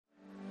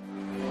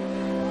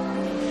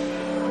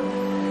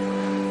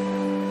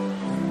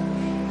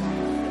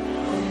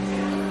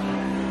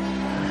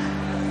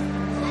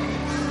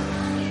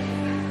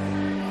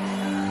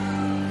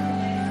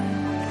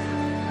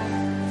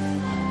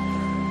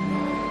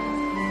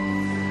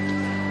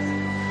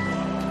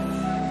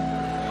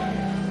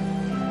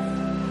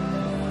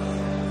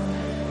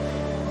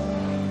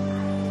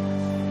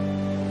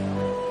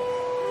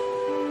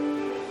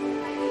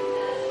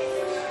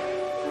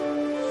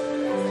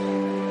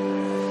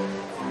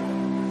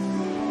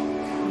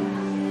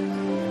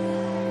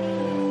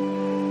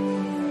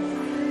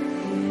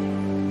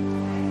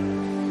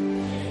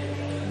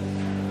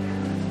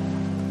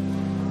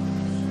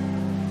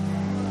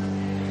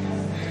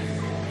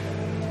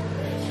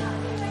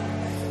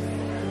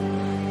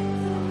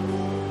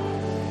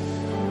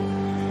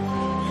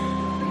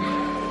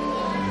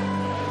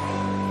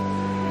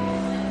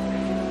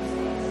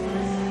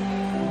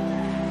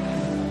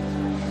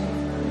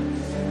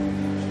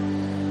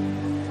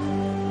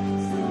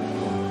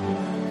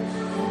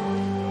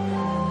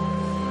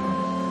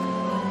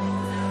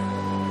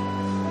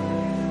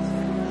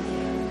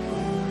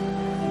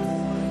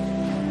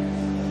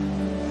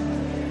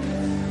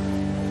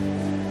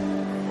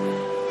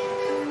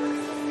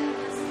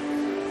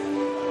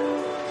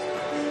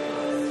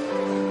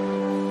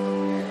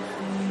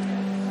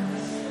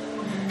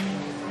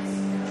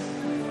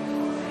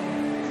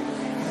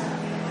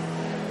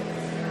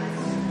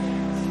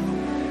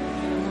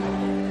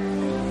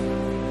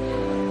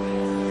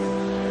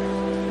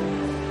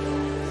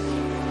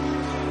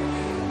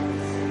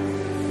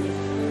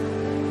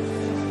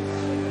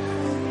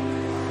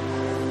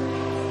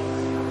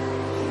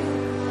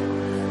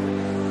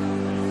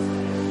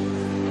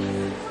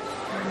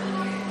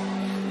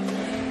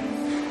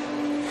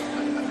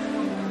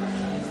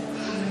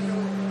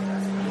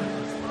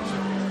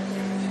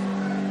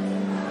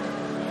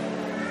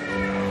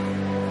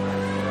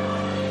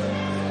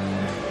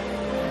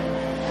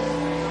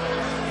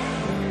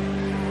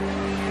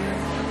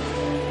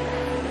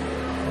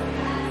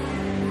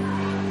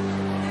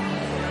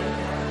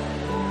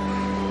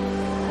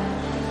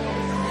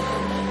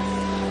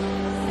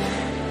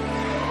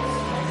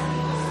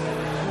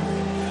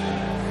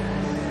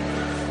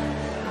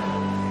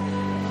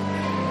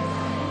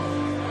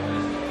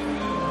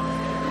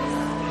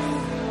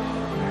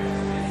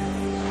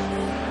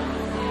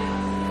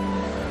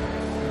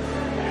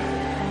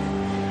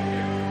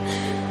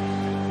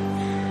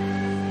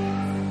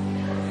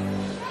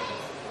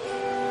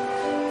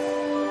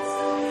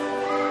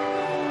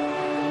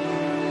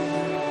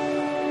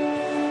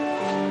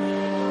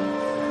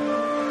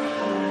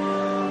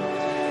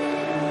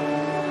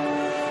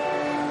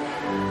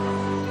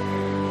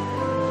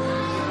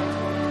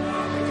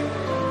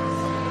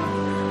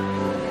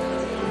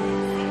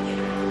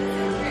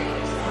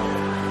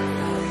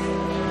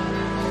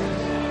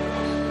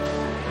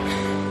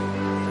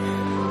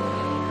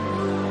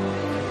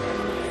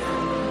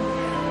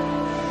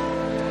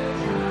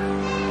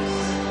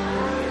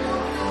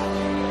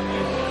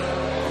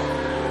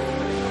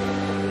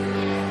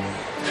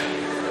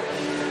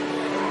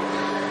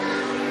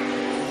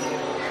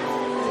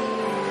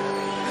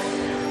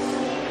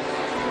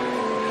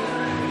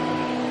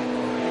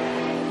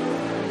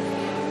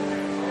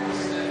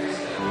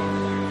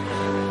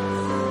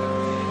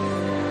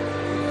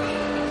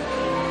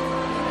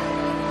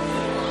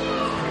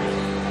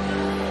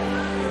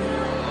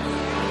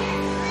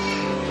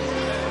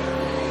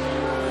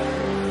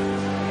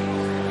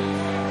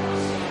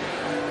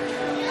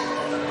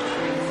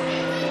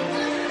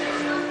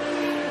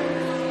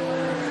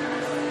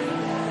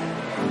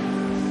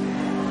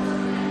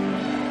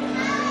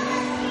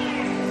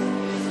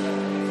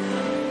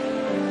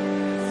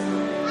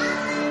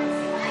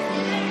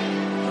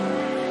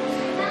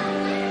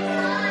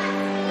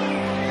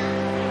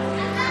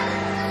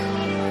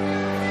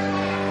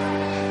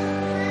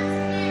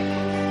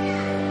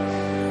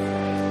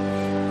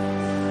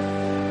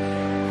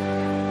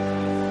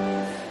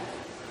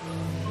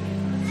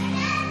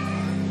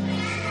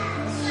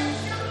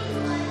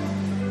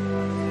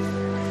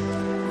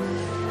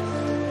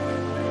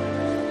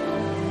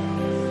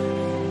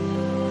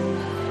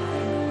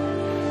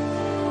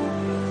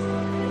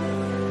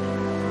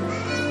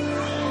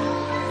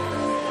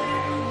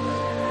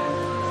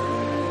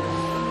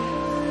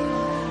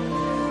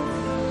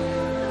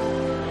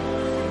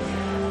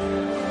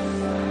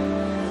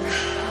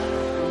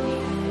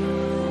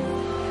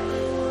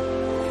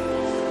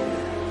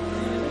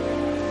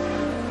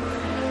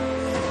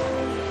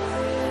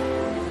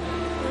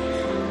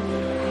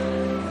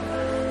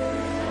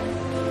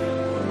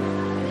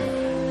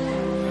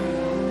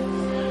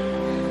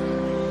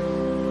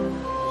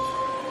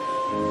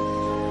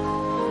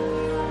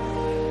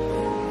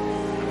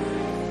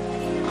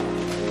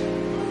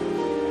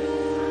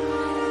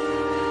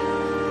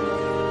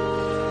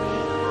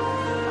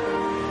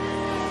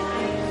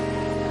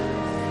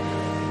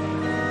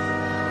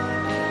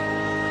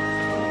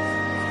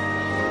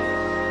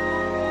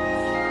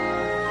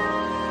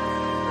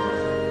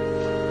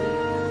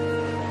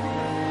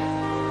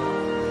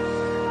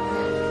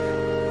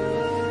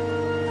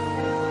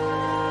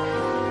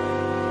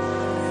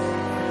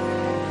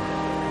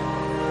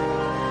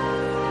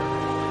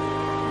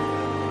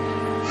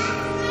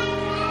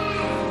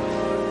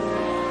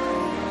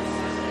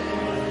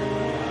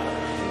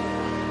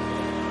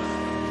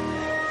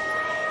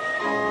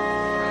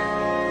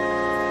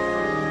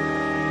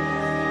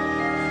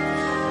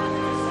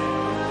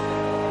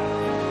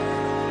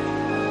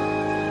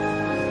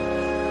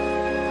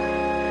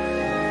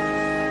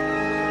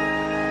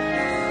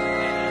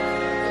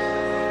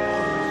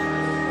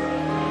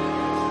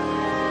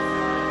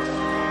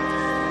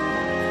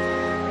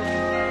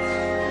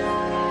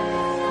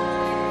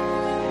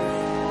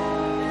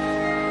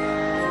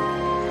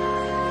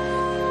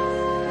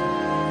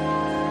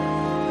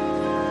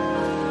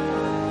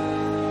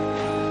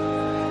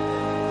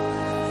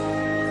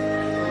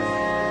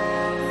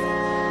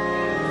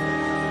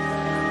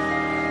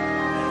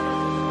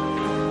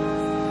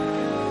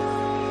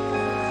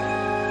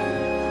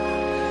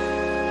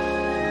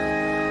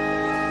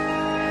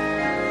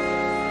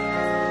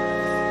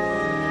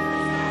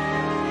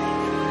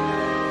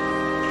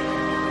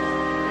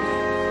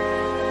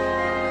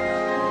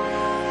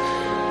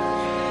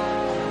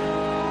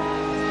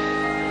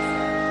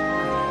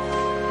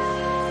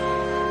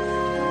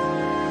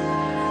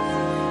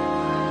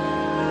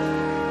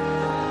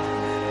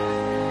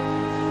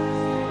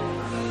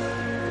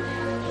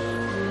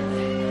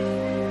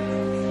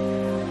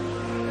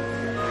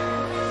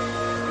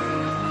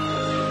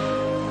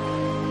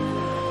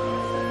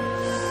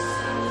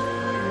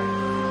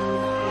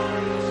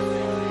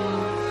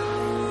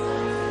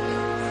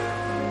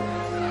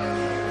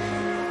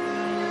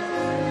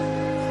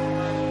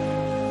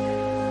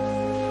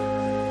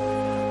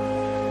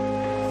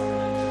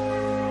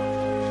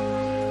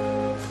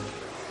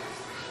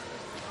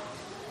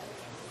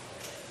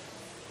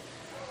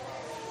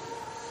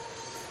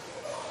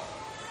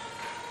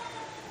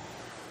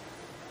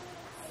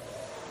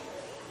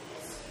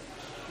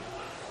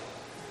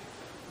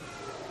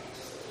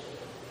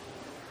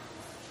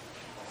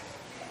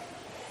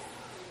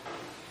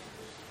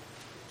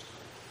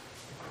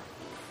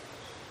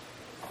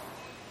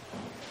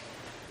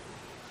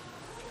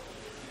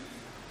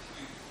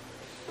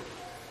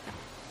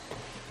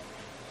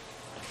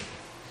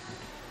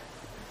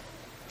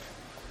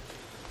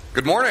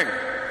Good morning.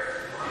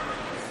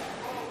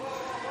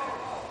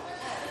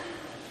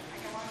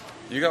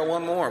 You got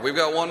one more. We've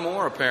got one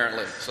more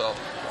apparently. So.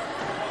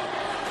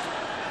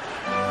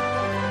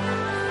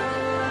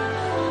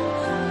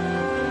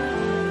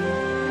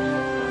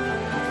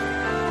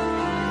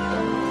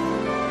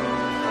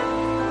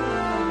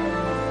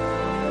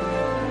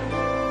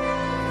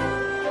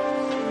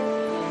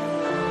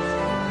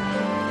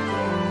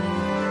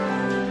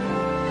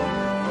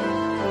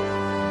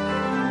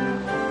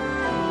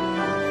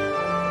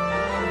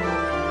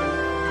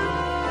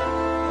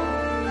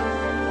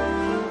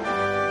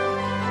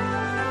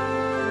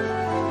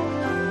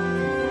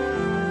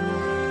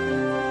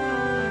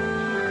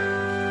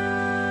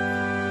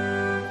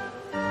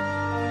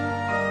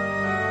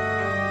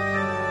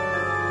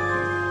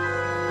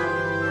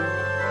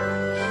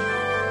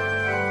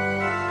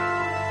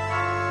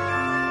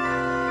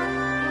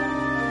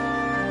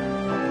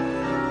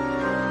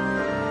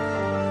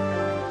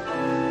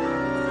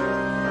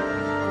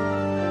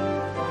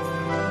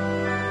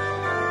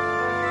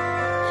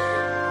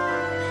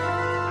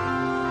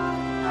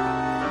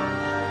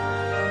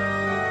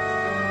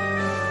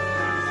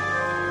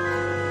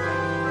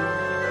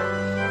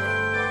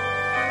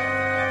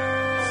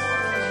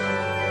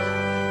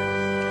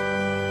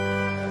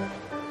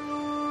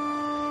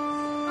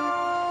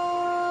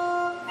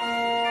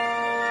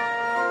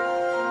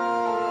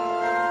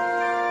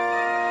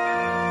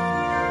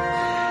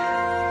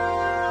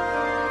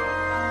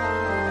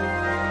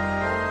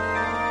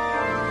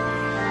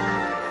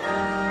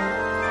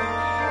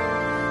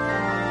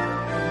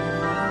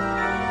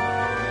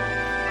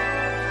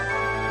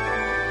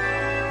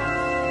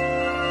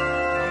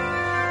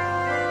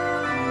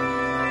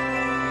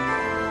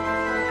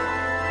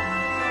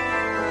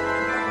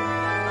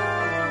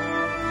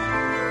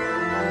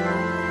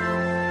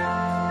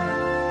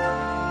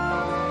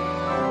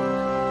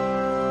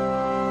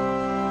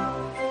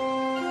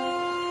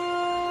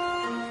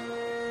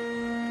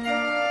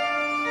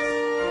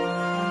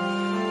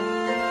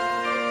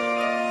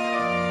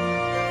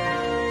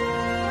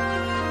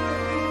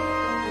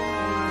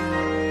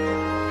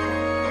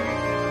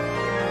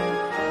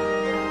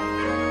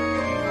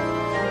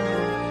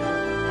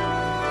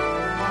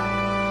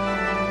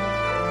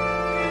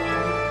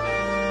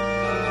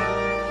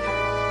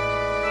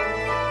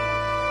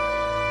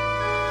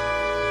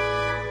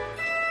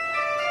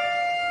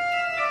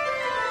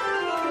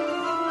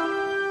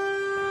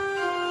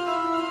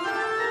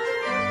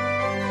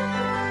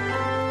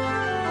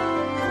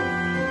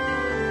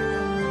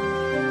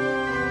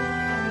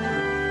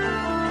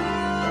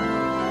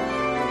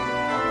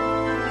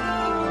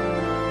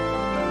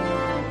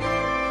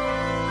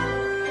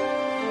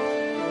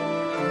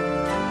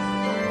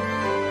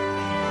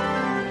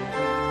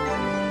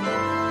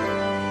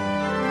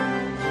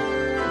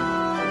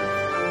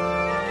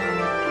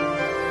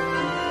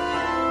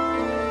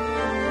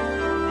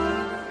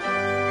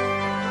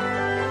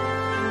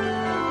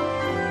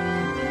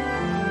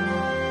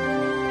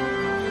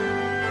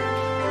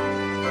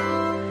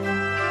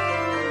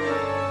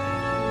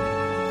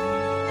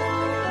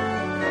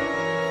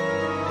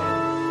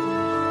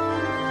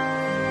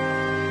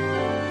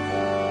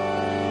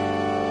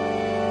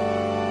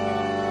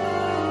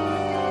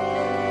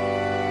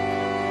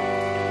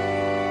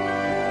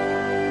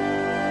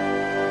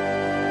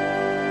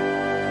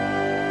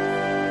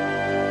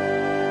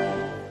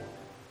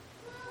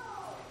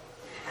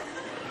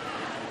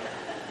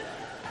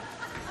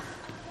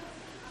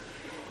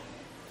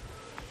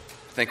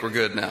 I think we're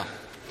good now.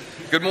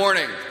 Good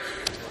morning.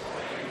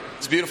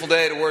 It's a beautiful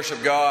day to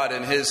worship God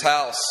in His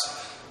house.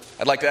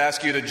 I'd like to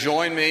ask you to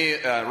join me,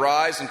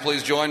 rise, and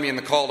please join me in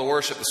the call to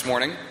worship this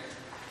morning.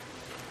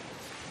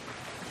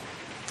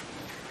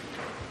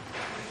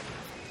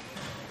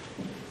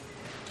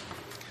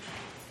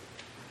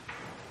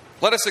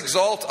 Let us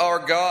exalt our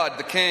God,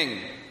 the King.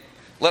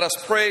 Let us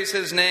praise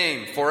His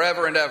name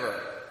forever and ever.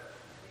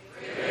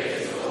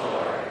 Praise the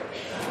Lord,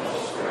 the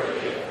most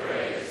worthy of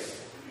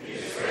praise.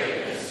 His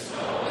greatness no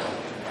one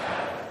can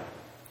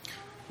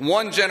fathom.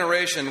 One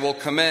generation will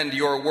commend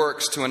your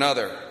works to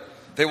another.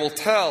 They will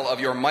tell of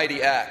your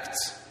mighty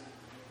acts.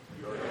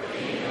 Your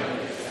kingdom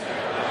is an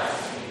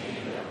everlasting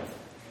kingdom,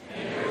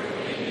 and your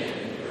dominion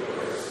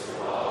endures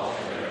through all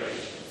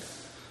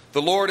generations.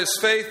 The Lord is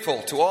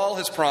faithful to all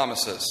His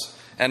promises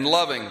and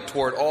loving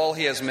toward all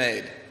He has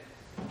made.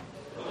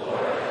 The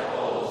Lord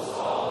upholds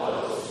all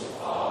those who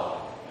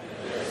fall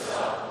and lifts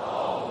up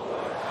all who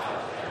are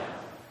bowed down.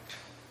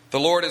 The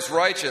Lord is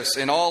righteous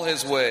in all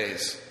His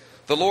ways.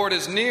 The Lord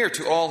is near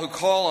to all who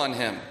call on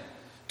Him,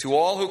 to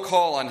all who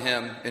call on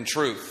Him in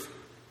truth.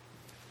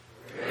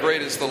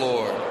 Great is the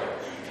Lord,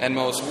 and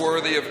most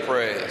worthy of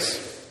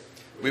praise.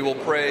 We will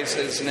praise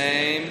His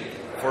name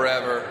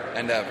forever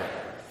and ever.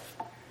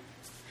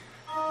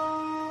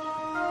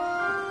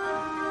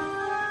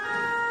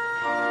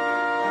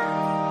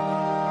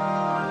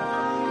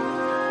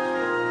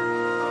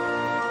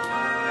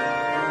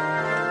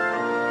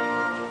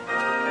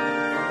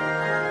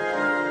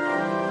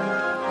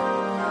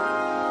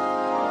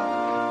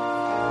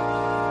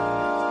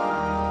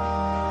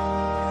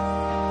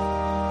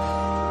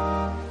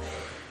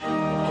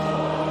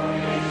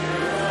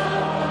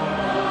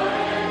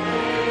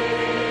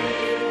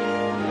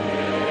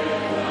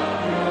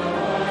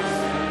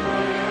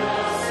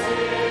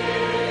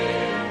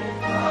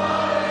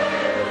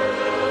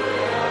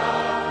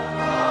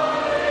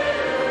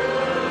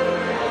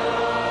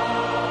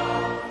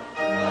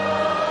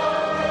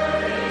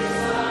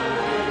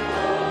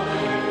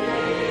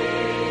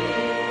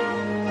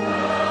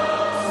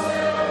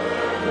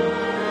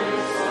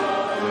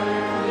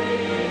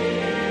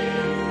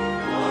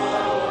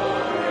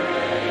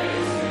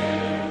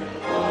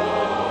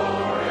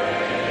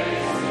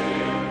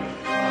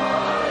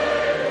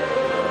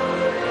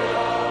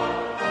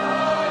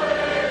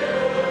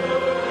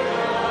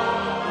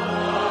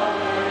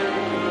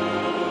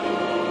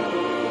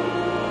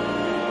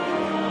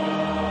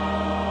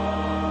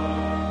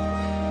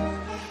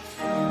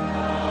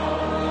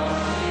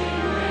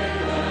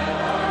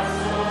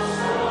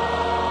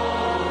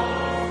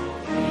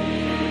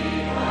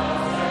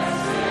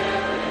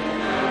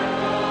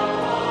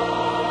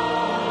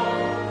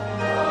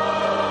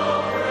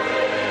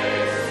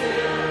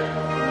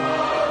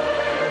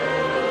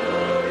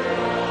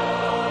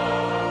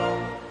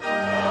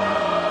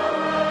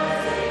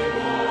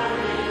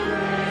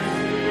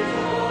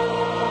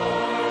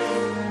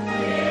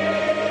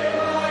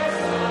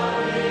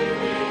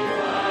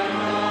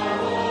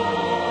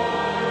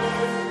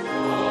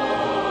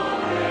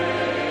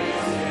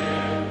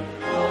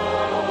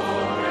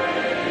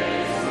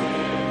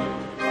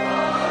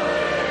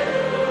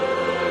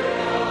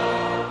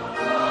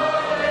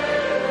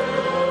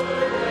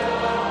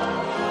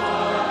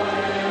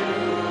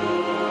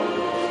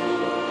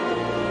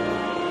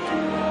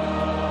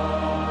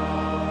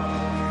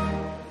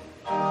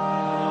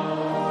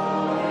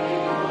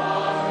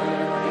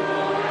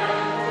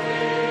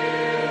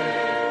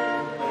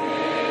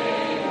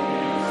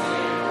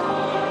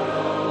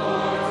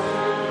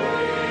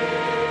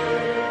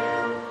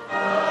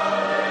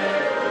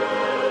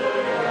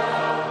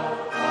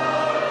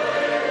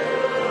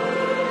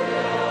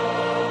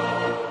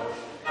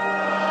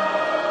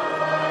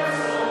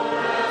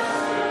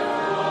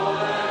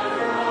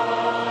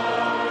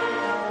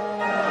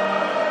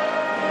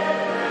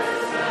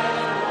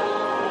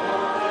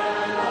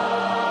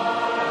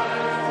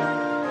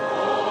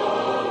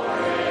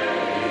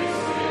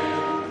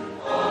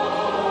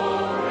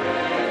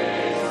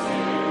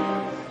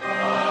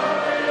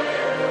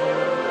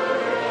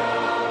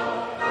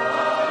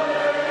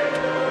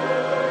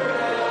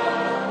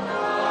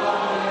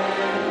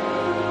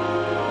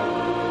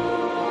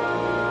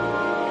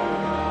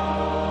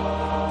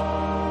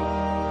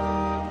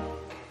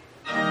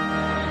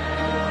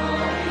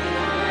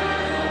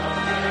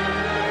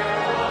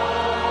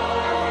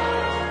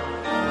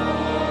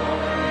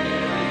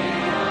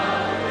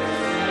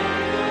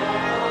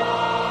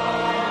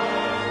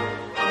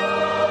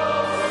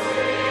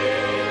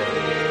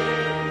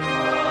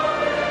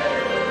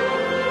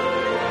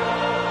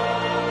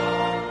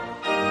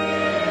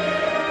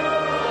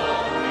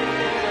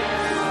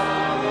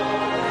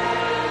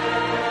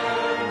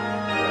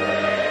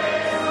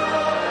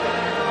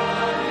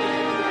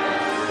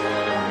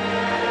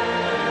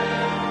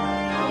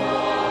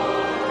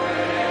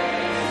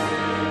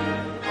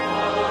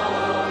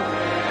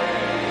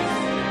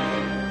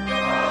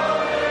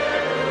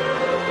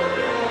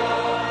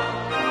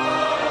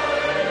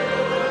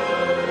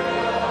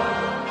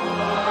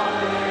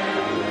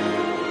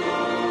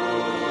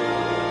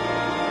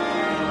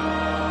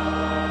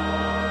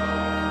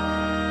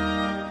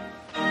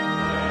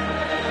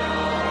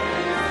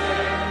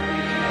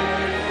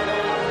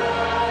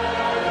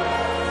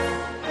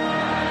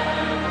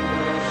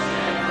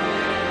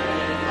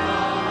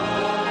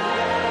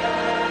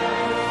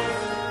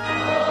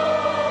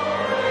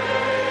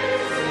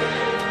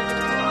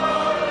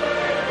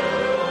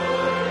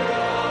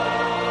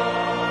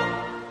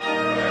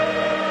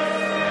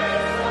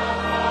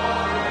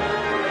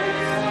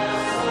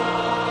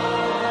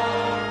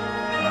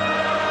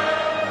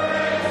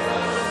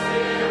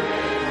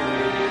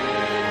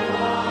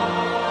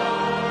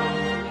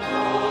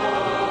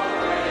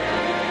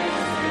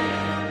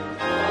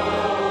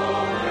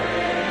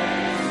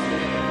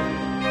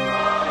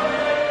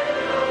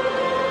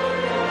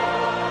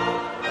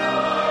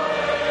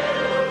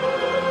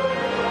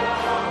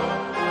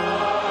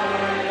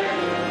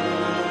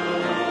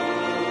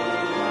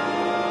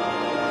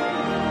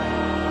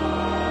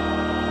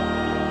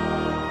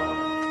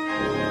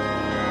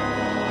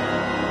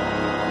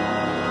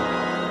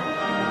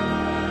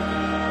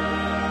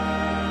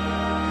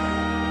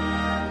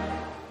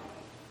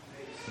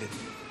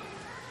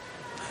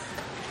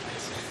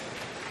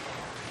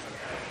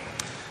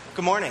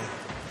 Good morning.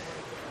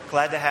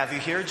 Glad to have you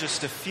here.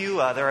 Just a few,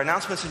 there are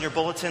announcements in your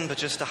bulletin, but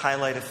just to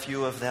highlight a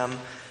few of them.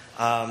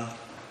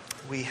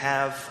 We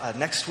have,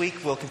 next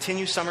week, we'll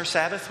continue Summer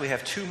Sabbath. We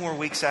have 2 more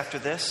weeks after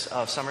this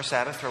of Summer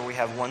Sabbath, where we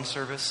have 1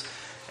 service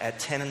at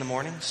 10 in the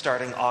morning.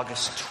 Starting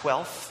August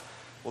 12th,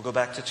 we'll go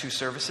back to 2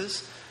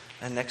 services.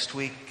 And next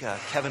week,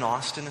 Kevin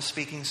Austin is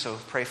speaking, so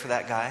pray for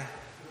that guy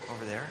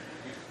over there.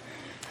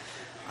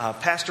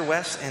 Pastor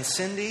Wes and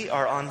Cindy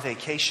are on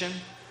vacation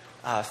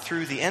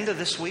through the end of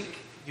this week.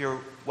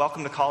 You're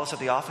welcome to call us at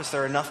the office.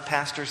 There are enough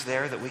pastors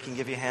there that we can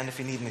give you a hand if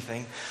you need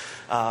anything.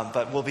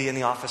 But we'll be in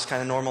the office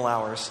kind of normal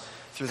hours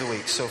through the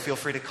week. So feel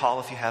free to call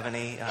if you have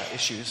any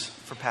issues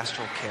for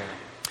pastoral care.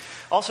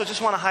 Also,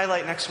 just want to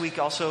highlight next week,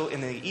 also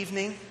in the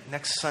evening,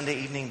 next Sunday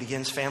evening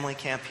begins family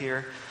camp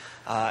here.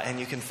 And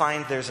you can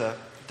find, there's a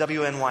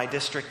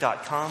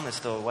WNYdistrict.com is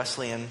the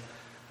Wesleyan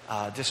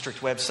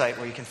district website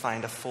where you can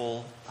find a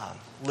full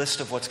list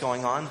of what's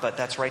going on. But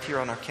that's right here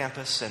on our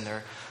campus, and there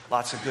are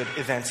lots of good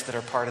events that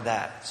are part of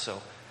that.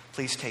 So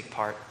please take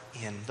part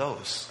in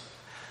those.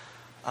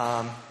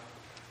 I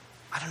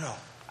don't know.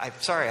 I'm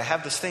sorry, I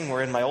have this thing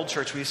where in my old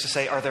church we used to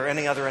say, are there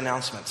any other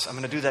announcements? I'm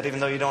going to do that even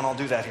though you don't all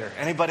do that here.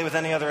 Anybody with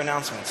any other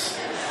announcements?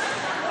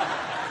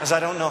 Because I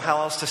don't know how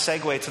else to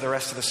segue to the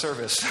rest of the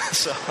service.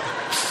 So,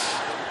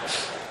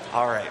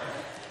 all right.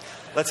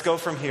 Let's go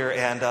from here,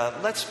 and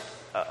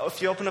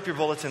if you open up your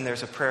bulletin,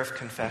 there's a prayer of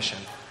confession.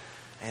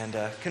 And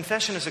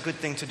confession is a good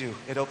thing to do.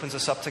 It opens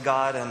us up to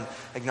God and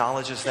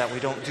acknowledges that we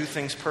don't do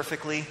things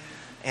perfectly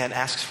and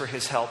asks for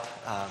His help,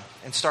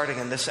 and starting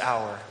in this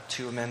hour,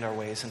 to amend our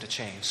ways and to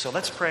change. So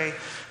let's pray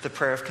the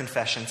prayer of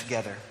confession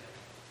together.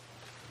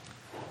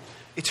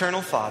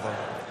 Eternal Father,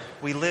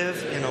 we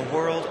live in a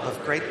world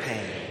of great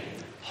pain,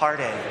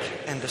 heartache,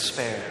 and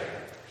despair.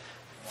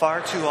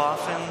 Far too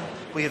often,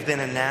 we have been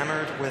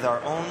enamored with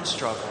our own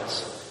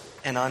struggles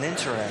and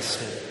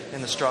uninterested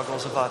in the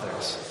struggles of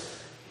others,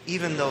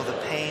 even though the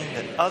pain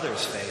that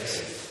others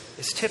face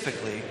is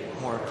typically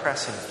more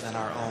oppressive than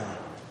our own.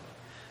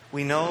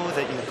 We know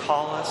that you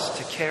call us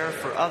to care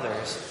for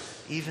others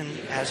even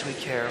as we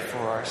care for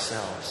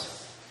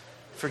ourselves.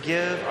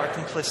 Forgive our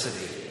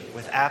complicity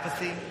with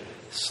apathy,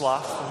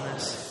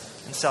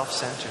 slothfulness, and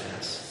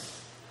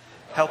self-centeredness.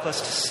 Help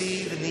us to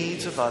see the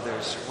needs of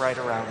others right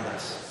around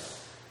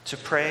us, to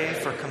pray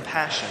for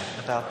compassion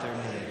about their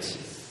needs,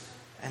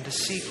 and to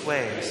seek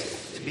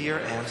ways to be your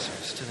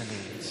answers to the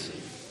needs.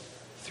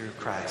 Through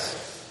Christ.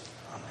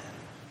 Amen.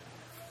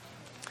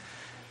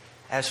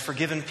 As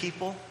forgiven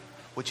people,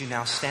 would you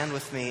now stand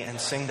with me and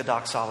sing the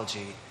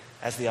doxology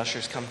as the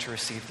ushers come to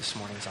receive this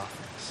morning's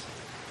offerings?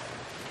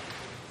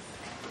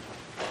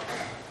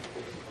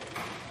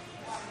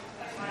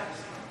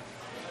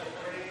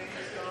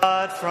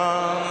 God,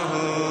 from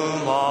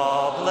whom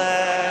all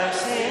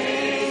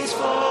blessings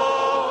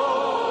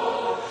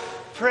flow,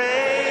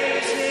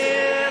 praise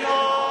Him,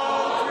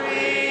 all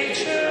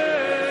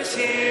creatures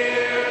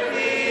here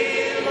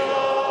below.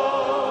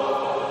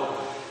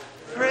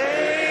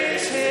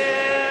 Praise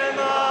Him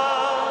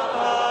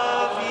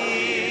above,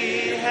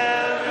 ye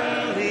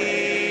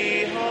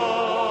heavenly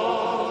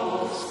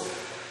hosts.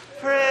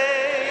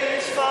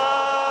 Praise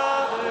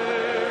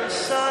Father,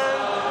 Son,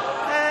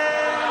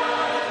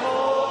 and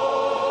Holy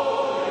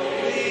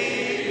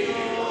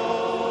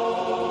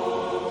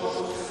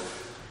Ghost.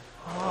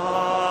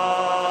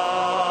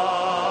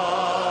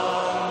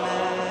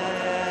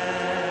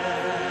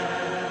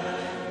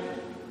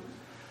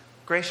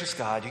 Gracious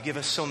God, you give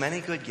us so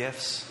many good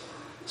gifts.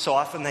 So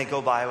often they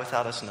go by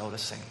without us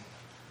noticing.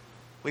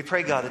 We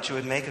pray, God, that you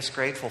would make us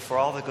grateful for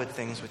all the good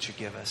things which you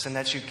give us, and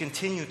that you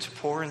continue to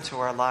pour into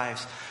our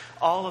lives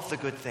all of the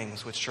good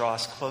things which draw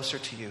us closer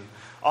to you,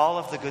 all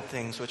of the good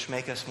things which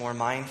make us more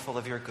mindful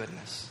of your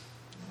goodness.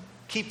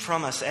 Keep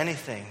from us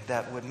anything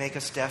that would make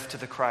us deaf to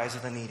the cries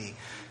of the needy.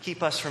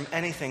 Keep us from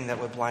anything that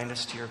would blind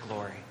us to your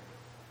glory.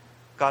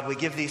 God, we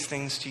give these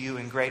things to you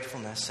in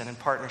gratefulness and in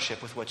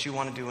partnership with what you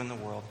want to do in the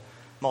world.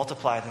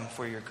 Multiply them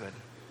for your good.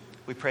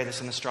 We pray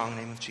this in the strong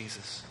name of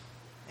Jesus.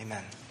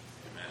 Amen.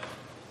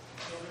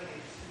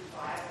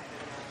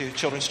 To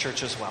Children's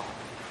Church as well.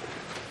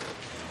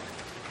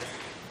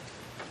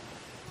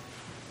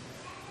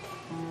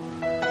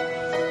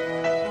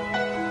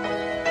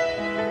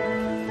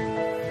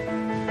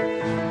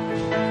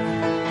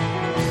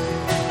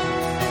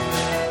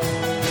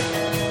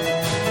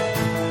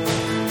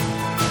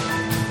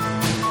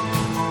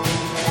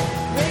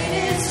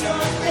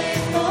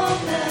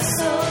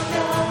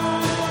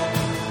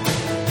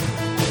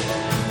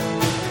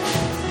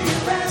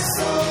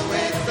 Wrestle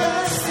with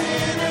the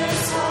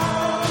sinner's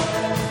heart.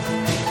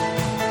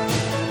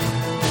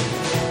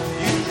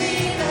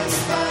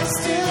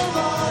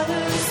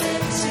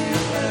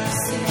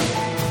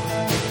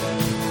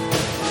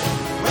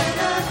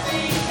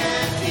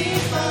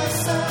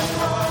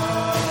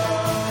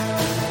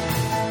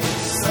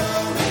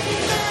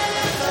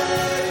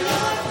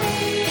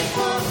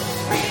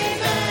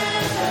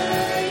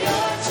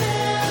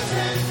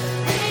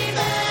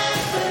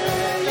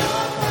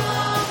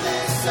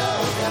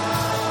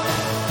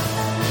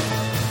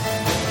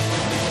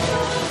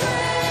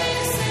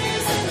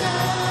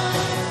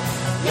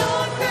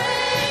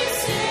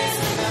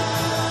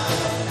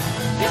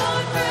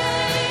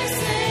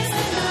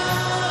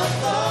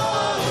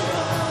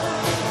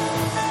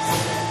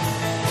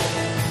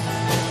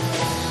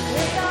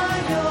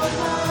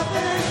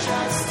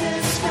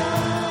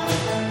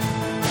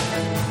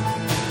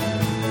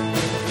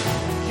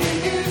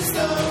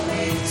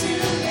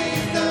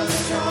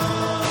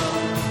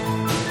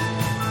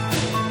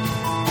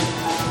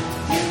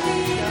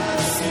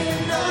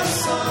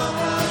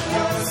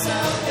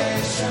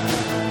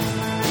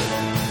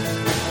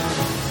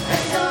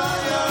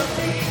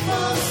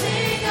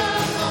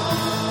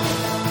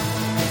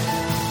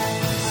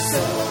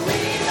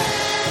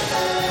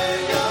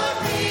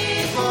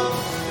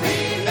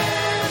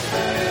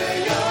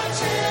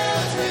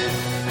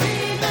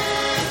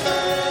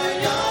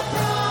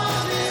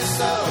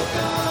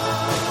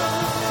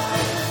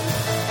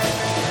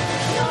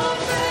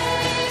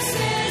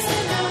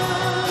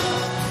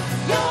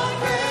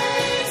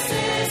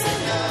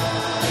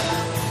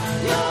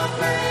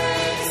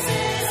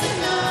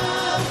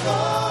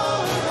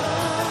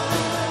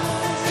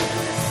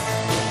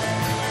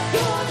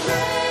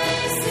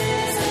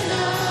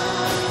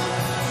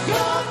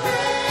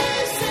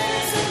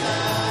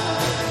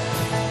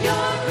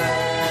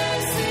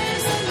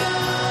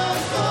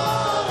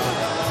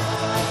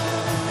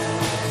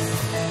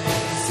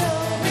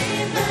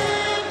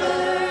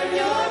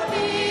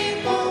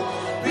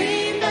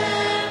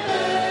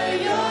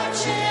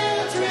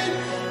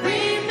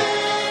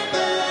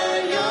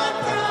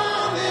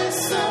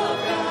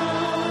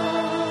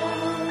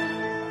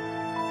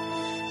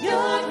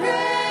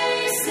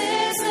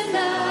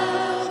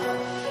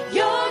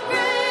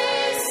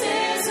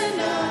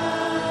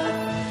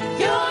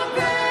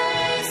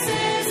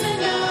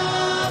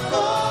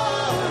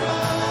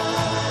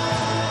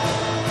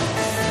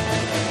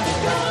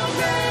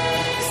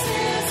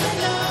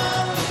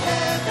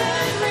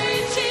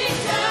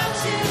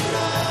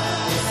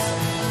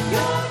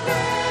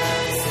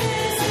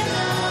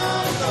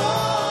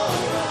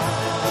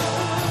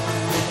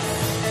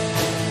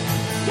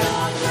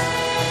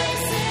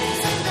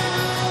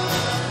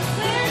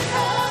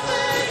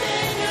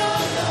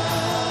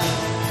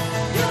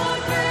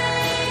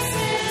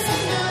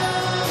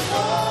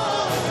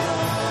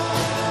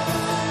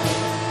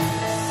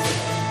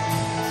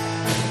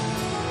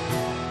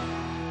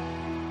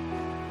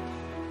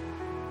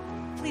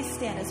 Please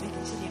stand as we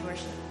continue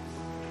worship.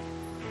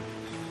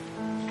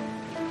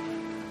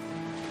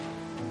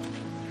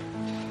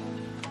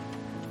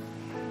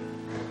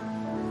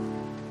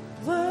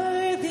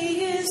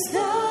 Worthy is the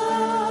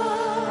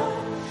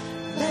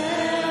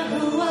Lamb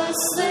who was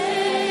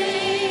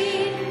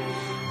slain.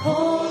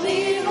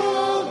 Holy,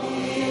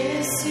 holy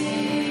is He.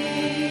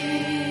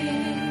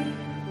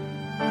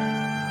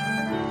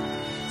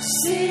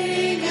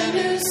 Sing a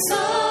new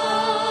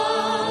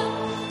song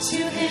to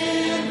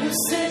Him who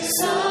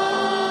sits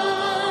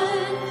on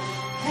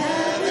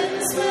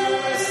heaven's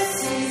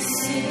mercy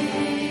seat.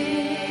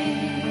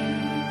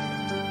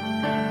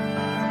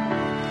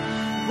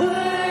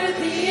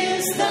 Worthy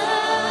is the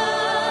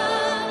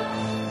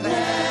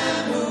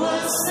Lamb who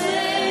was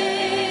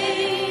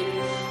slain.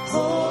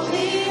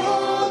 Holy,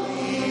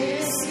 holy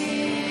is He.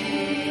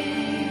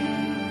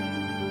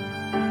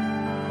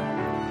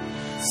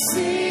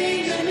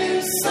 Sing a new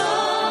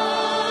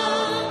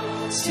song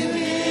to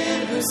Him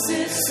who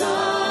sits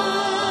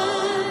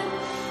on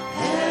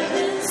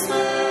heaven's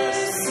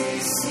mercy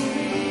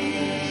seat.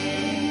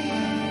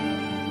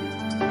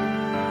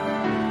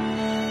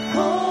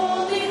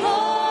 Holy,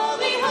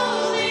 holy,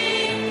 holy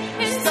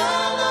is the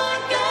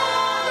Lord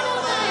God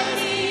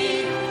Almighty,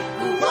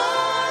 who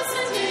was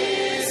and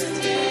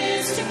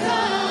is to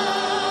come.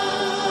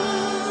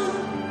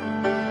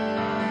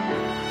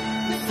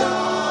 With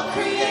all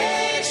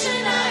creation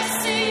I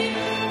sing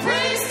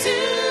praise to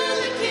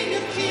the King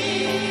of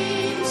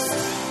Kings.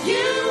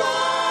 You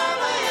are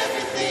my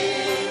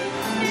everything,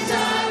 and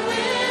I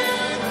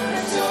will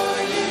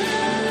adore you.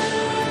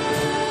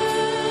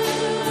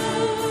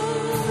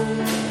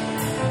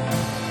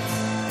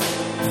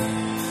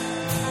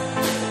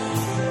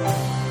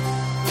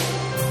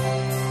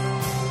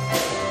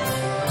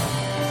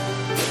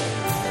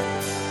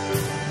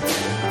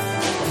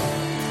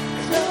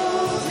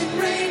 Clothed in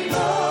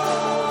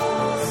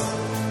rainbows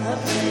of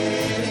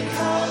living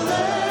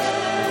color,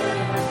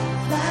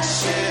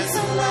 flashes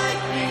of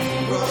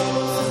lightning,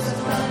 rolls of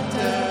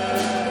thunder.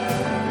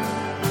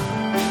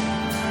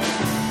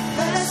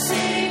 Let us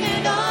sing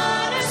and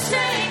honor,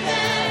 strength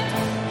and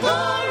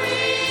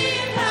glory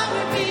and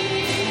power be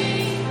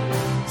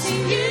to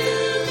you,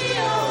 the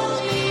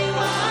only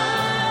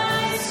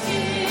wise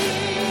King.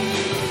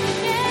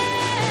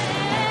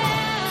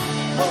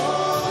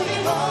 Holy,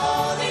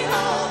 holy,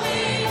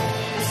 holy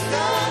is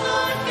the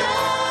Lord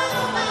God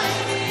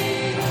Almighty,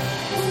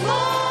 who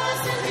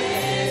was and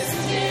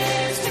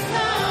is to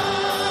come.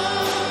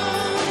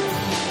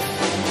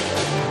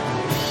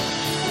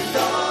 With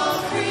all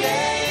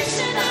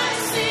creation I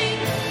sing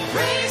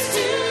praise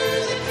to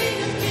the King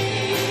of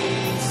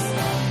Kings.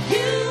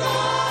 You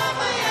are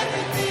my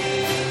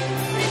everything,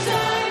 and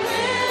I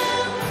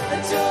will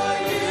adore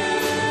you.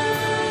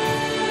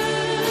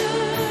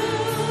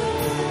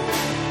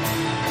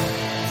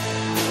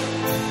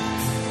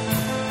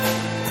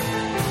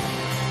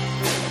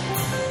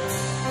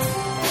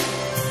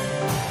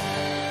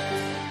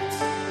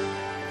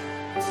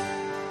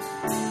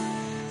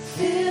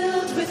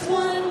 Filled with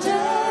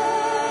wonder,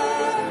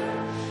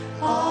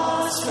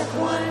 awestruck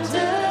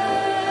wonder,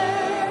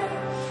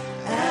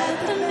 at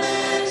the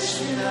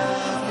mention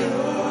of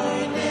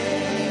your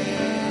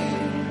name.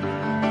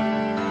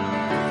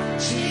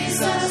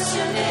 Jesus,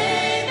 your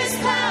name is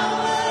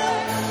power,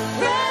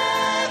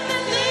 breath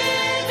and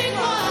living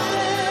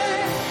water,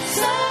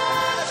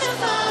 such a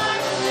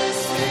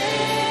marvelous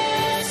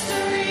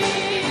mystery.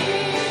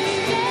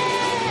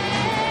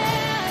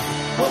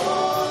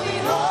 Holy,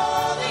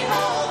 holy,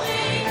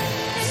 holy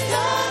is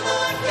the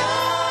Lord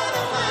God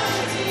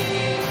Almighty,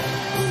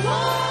 who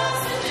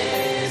was and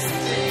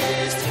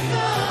is to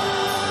come.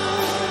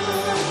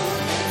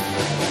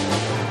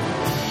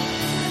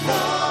 With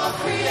all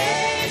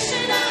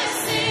creation I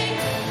sing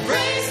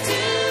praise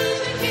to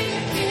the King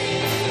of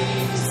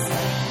Kings.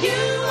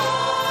 You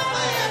are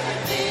my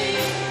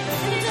everything,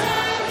 and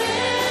I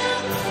will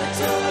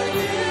adore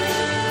you.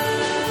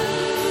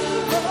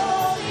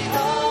 Holy,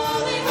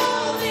 holy,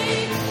 holy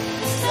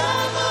is the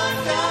Lord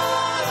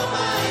God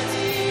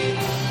Almighty,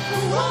 who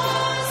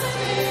was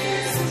and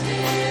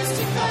is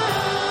to come.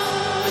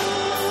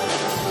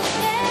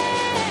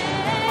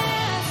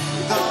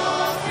 With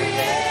all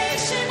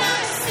creation I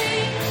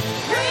sing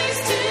praise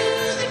to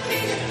the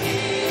King of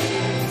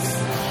Kings.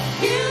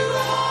 You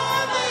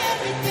are my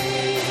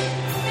everything,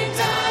 and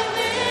I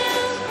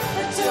will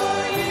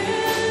adore you.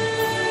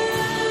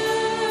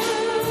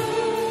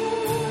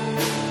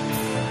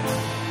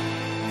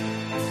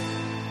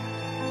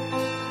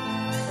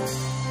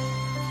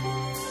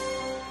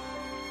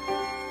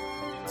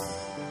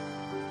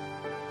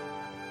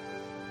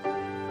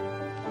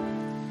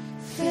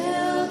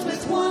 Filled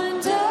with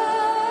wonder,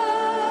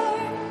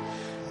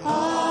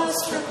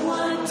 awestruck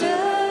wonder,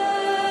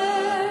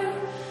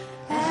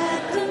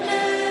 at the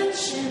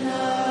mention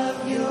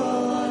of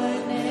your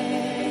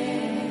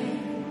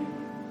name.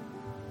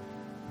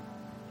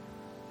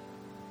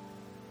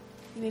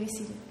 You may be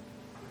seated.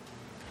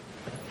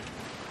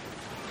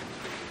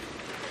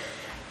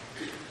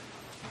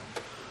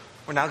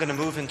 We're now going to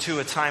move into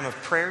a time of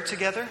prayer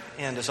together.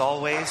 And as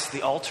always,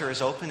 the altar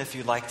is open if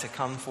you'd like to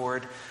come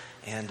forward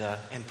and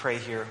pray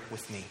here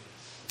with me.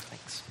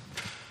 Thanks.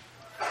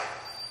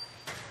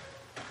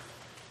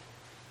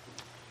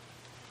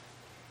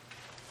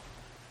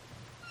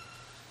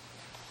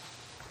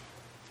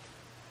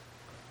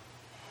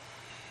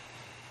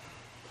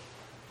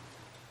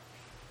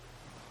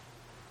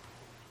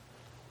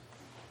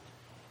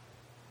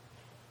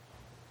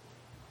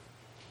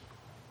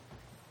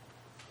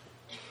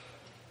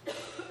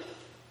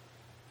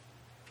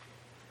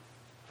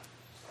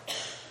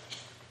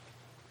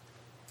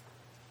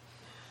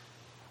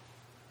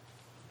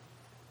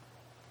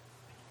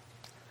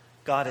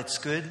 God, it's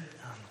good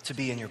to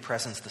be in your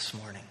presence this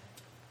morning.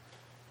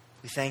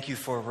 We thank you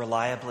for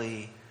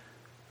reliably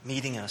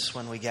meeting us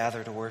when we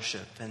gather to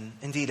worship. And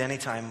indeed,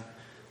 anytime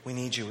we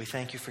need you, we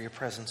thank you for your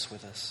presence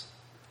with us.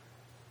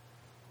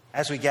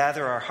 As we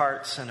gather our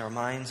hearts and our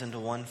minds into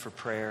one for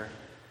prayer,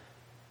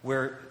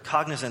 we're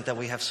cognizant that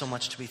we have so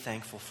much to be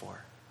thankful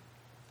for.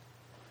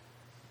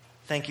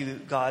 Thank you,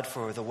 God,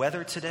 for the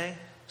weather today,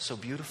 so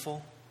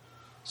beautiful,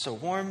 so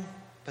warm,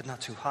 but not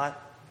too hot.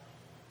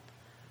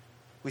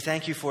 We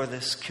thank you for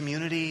this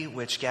community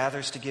which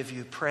gathers to give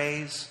you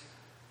praise,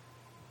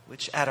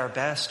 which at our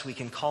best we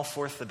can call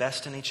forth the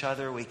best in each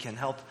other. We can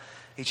help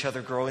each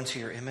other grow into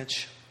your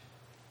image.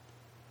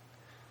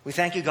 We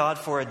thank you, God,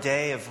 for a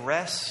day of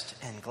rest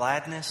and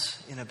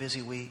gladness in a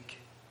busy week.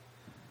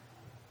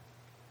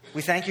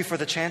 We thank you for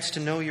the chance to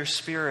know your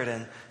Spirit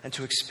and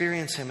to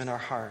experience him in our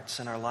hearts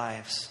and our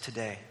lives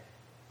today,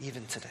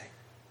 even today.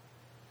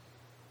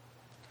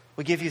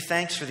 We give you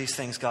thanks for these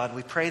things, God.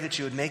 We pray that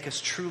you would make us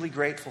truly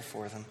grateful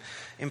for them.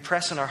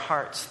 Impress in our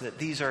hearts that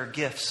these are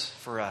gifts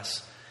for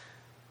us,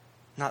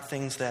 not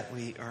things that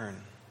we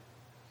earn.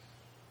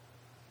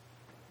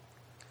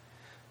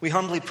 We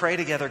humbly pray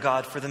together,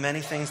 God, for the many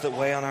things that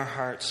weigh on our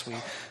hearts.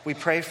 We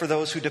pray for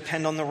those who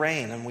depend on the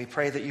rain, and we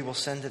pray that you will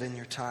send it in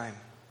your time.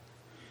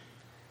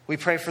 We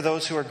pray for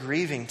those who are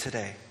grieving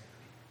today.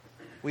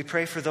 We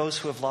pray for those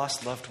who have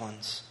lost loved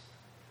ones.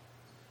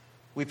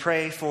 We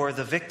pray for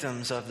the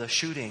victims of the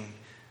shooting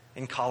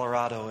in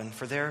Colorado and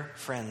for their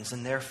friends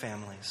and their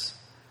families.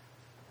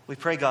 We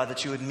pray, God,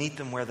 that you would meet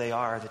them where they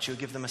are, that you would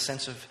give them a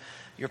sense of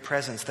your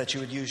presence, that you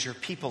would use your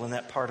people in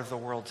that part of the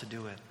world to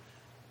do it.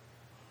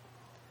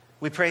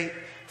 We pray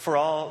for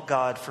all,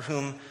 God, for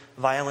whom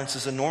violence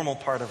is a normal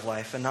part of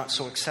life and not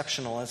so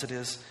exceptional as it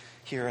is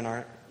here in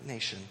our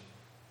nation.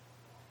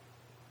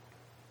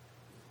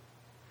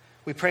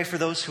 We pray for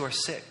those who are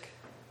sick.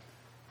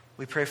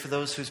 We pray for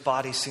those whose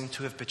bodies seem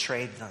to have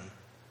betrayed them.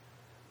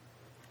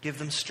 Give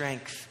them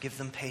strength. Give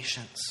them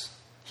patience.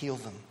 Heal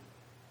them.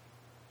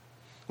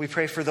 We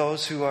pray for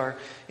those who are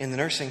in the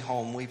nursing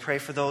home. We pray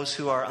for those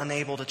who are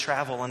unable to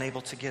travel,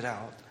 unable to get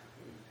out.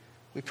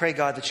 We pray,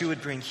 God, that you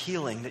would bring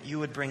healing, that you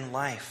would bring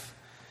life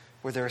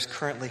where there is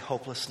currently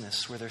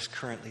hopelessness, where there's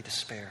currently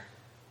despair.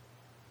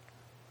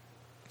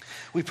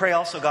 We pray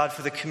also, God,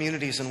 for the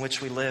communities in which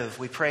we live.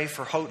 We pray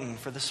for Houghton,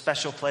 for the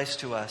special place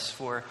to us,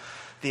 for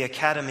the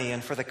academy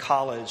and for the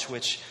college,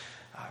 which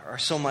are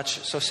so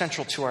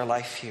central to our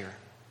life here.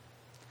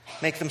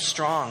 Make them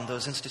strong,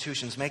 those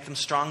institutions. Make them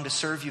strong to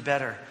serve you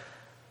better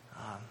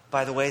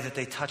by the way that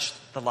they touch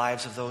the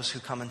lives of those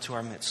who come into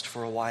our midst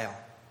for a while.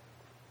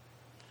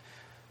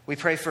 We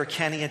pray for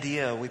Kenny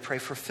Adia. We pray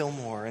for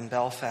Fillmore and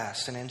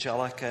Belfast and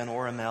Angelica and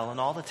Oramel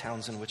and all the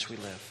towns in which we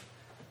live.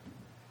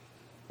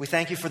 We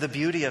thank you for the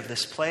beauty of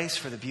this place,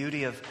 for the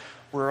beauty of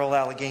rural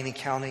Allegheny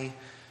County.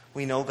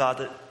 We know, God,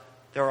 that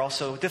there are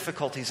also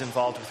difficulties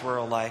involved with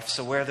rural life.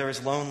 So where there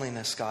is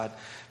loneliness, God,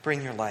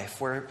 bring your life.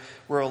 Where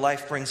rural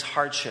life brings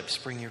hardships,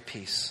 bring your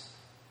peace.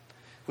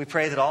 We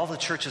pray that all the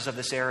churches of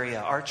this area,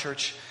 our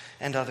church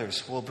and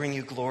others, will bring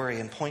you glory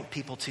and point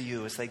people to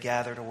you as they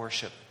gather to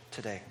worship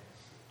today.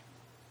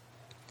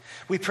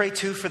 We pray,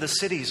 too, for the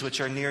cities which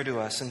are near to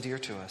us and dear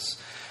to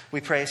us. We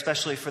pray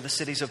especially for the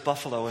cities of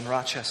Buffalo and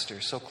Rochester,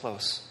 so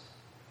close.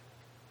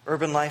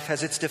 Urban life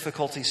has its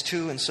difficulties,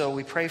 too, and so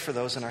we pray for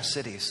those in our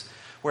cities.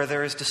 Where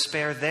there is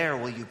despair, there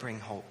will you bring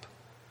hope.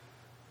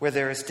 Where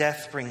there is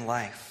death, bring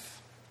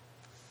life.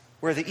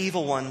 Where the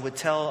evil one would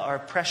tell our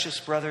precious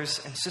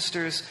brothers and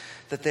sisters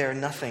that they are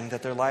nothing,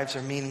 that their lives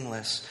are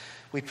meaningless,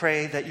 we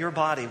pray that your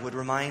body would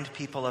remind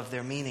people of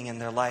their meaning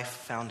and their life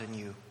found in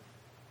you.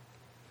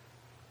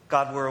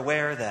 God, we're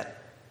aware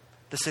that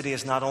the city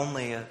is not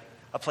only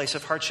a place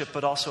of hardship,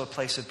 but also a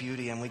place of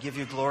beauty, and we give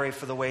you glory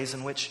for the ways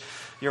in which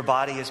your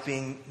body is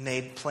being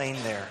made plain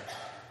there.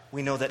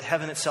 We know that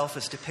heaven itself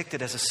is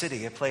depicted as a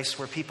city, a place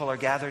where people are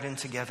gathered in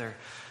together,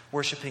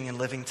 worshiping and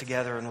living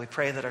together. And we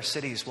pray that our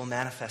cities will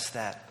manifest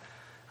that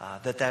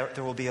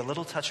there will be a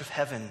little touch of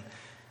heaven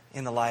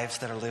in the lives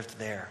that are lived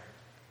there.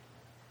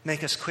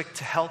 Make us quick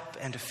to help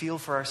and to feel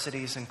for our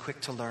cities and quick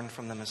to learn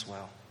from them as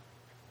well.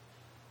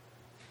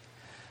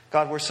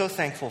 God, we're so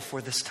thankful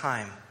for this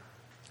time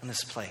and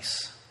this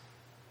place.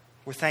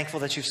 We're thankful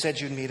that you've said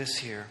you'd meet us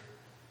here.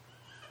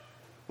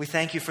 We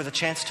thank you for the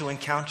chance to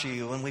encounter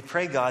you, and we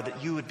pray, God,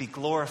 that you would be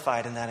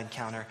glorified in that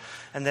encounter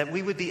and that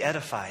we would be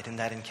edified in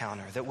that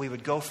encounter, that we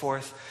would go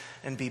forth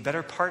and be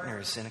better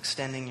partners in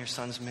extending your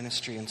Son's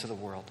ministry into the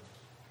world.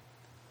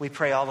 We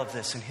pray all of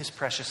this in his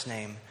precious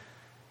name,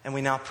 and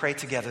we now pray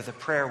together the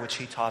prayer which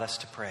he taught us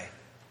to pray.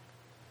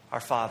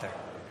 Our Father,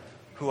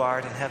 who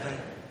art in heaven,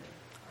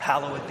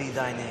 hallowed be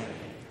thy name.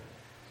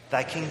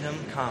 Thy kingdom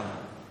come,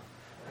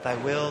 thy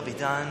will be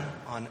done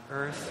on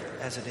earth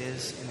as it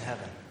is in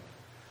heaven.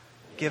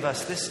 Give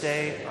us this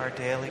day our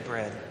daily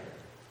bread,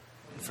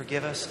 and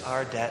forgive us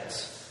our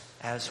debts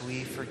as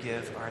we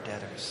forgive our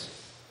debtors.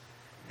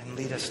 And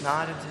lead us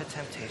not into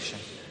temptation,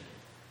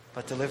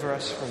 but deliver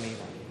us from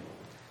evil.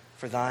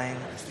 For thine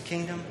is the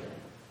kingdom,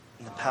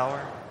 and the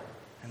power,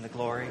 and the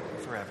glory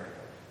forever.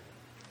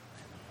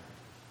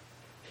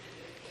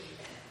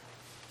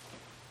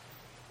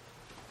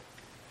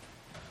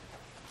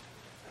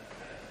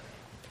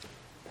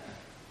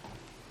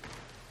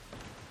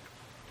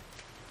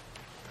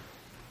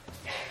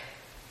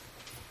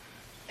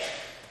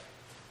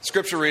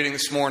 Scripture reading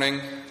this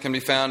morning can be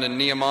found in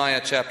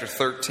Nehemiah chapter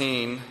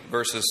 13,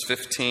 verses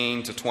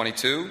 15 to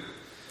 22.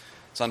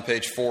 It's on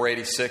page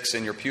 486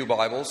 in your pew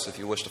Bibles, if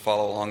you wish to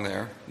follow along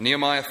there.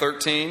 Nehemiah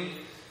 13,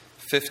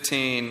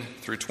 15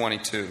 through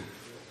 22.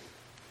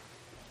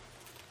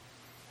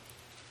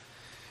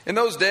 In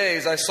those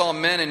days I saw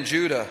men in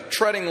Judah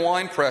treading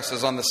wine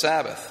presses on the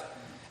Sabbath,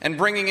 and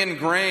bringing in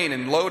grain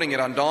and loading it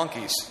on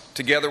donkeys,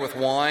 together with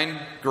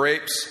wine,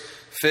 grapes,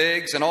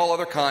 figs, and all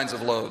other kinds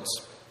of loads.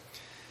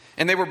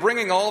 And they were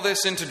bringing all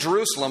this into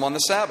Jerusalem on the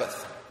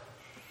Sabbath.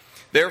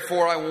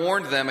 Therefore I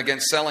warned them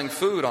against selling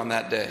food on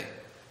that day.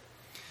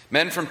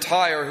 Men from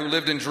Tyre who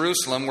lived in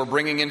Jerusalem were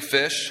bringing in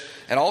fish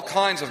and all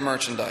kinds of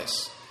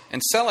merchandise,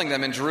 and selling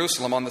them in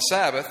Jerusalem on the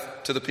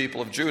Sabbath to the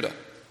people of Judah.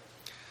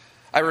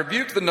 I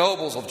rebuked the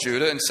nobles of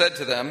Judah and said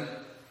to them,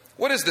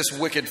 "What is this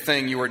wicked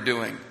thing you are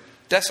doing,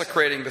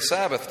 desecrating the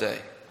Sabbath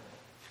day?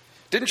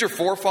 Didn't your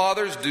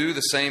forefathers do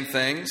the same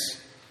things,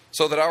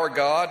 so that our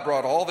God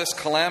brought all this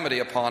calamity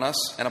upon us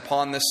and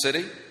upon this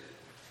city?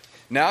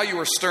 Now you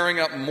are stirring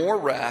up more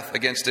wrath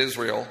against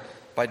Israel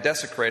by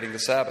desecrating the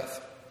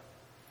Sabbath."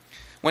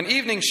 When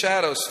evening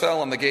shadows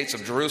fell on the gates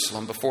of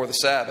Jerusalem before the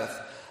Sabbath,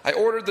 I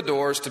ordered the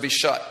doors to be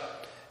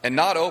shut and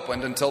not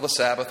opened until the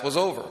Sabbath was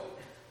over.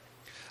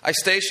 I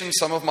stationed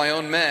some of my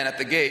own men at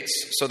the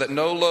gates so that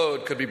no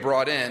load could be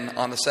brought in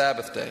on the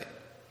Sabbath day.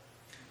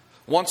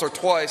 Once or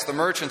twice, the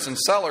merchants and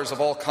sellers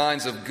of all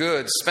kinds of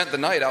goods spent the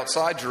night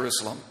outside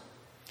Jerusalem.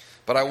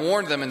 But I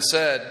warned them and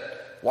said,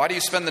 "Why do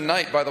you spend the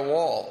night by the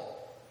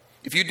wall?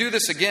 If you do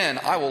this again,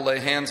 I will lay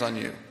hands on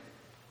you."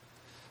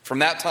 From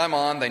that time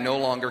on, they no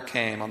longer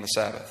came on the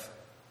Sabbath.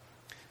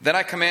 Then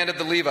I commanded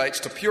the Levites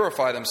to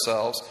purify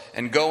themselves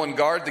and go and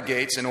guard the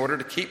gates in order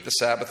to keep the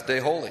Sabbath day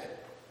holy.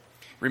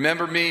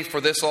 Remember me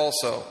for this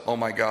also, O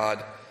my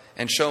God,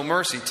 and show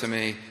mercy to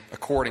me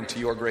according to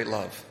your great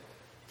love.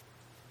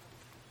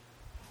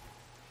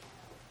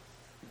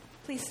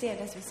 Please stand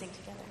as we sing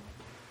together.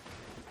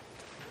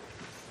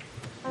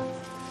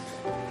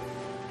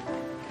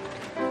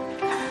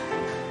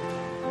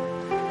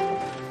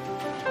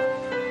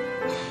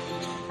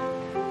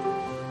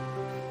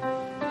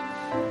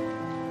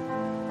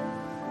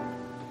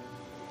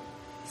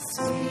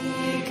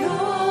 Speak, O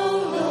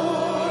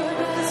Lord,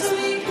 as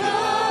we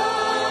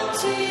come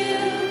to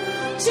you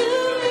to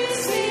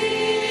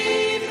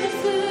receive the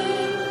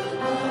food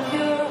of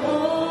your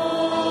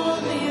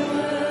holy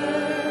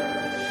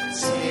word.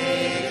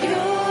 Take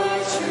your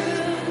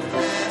truth,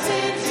 plant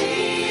it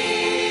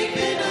deep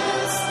in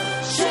us,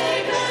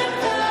 shape and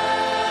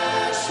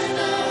fashion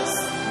us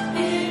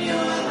in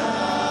your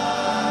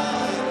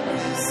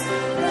likeness.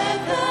 Let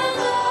the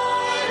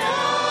light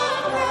of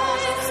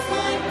Christ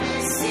might be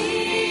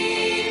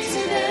seen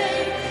today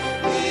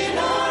in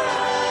our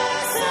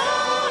acts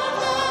of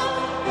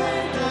love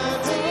and our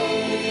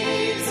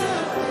deeds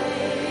of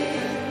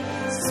faith.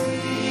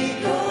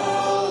 Speak, O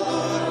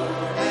Lord,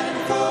 and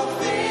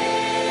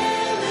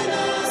fulfill in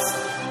us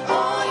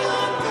all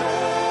your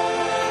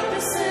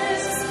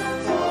purposes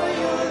for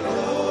your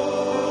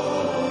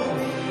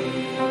glory.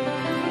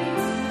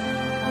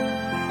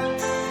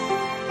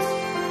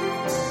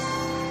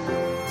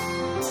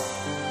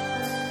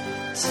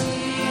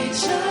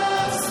 Teach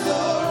us,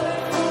 Lord,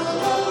 full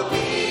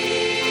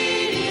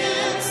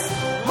obedience,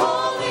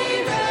 holy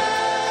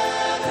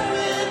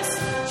reverence,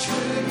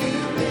 true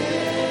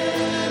humility.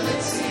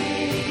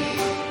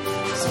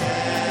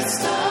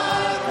 Test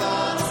our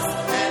thoughts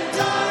and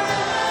our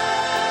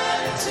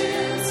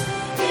attitudes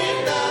in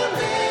the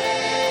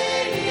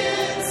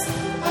radiance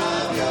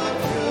of your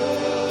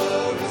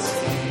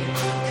purity.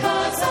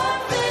 Cause our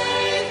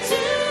faith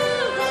to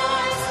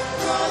rise,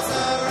 cause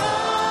our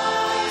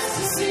eyes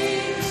to see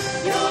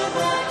your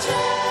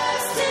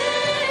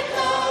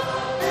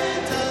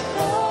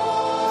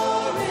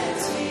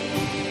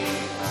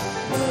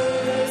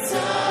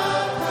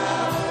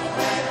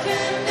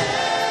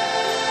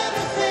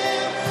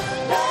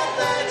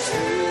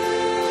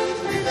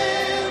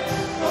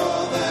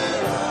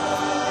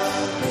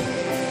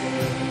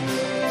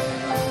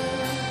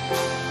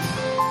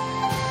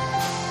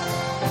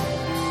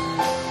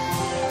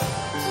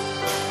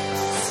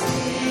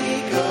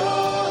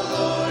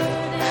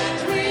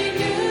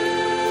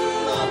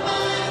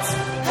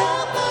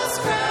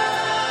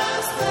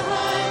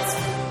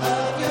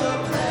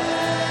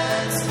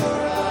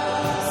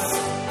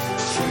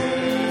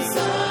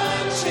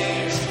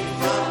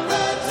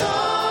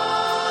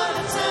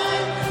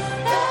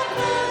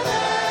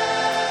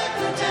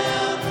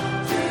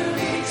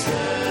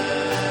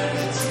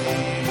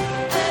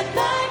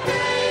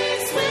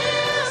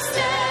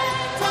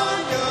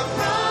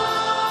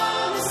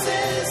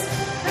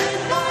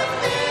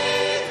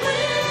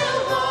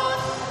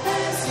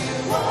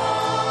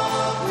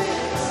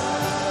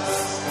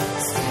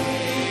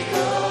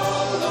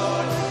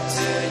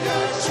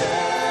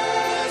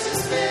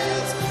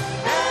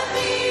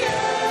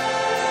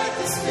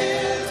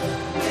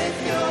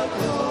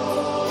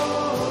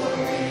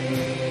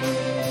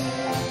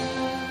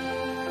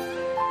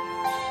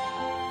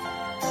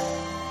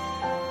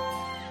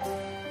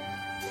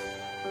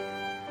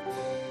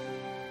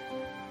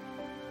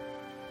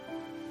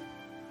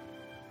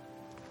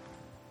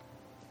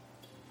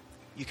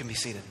You can be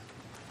seated.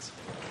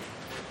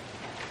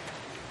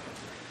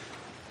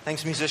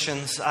 Thanks,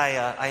 musicians.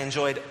 I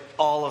enjoyed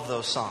all of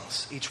those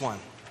songs, each one.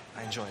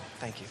 I enjoyed.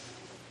 Thank you.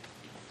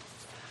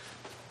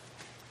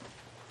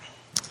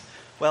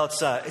 Well,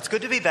 it's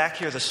good to be back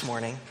here this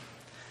morning.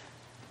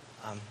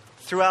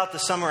 Throughout the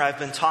summer, I've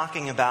been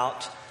talking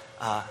about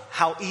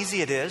how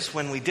easy it is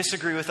when we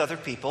disagree with other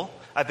people.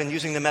 I've been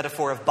using the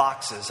metaphor of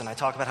boxes, and I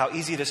talk about how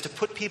easy it is to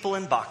put people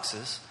in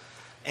boxes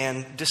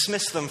and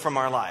dismiss them from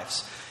our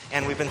lives.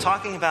 And we've been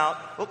talking about...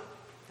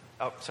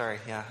 Oh, sorry.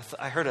 Yeah,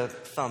 I heard a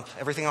thump.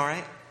 Everything all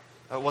right?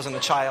 Oh, it wasn't a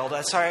child.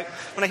 Sorry.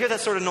 When I hear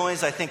that sort of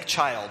noise, I think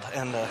child.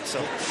 And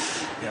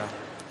yeah.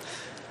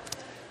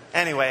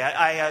 Anyway,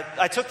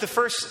 I took the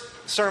first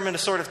sermon to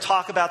sort of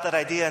talk about that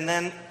idea, and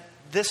then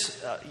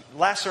this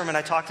last sermon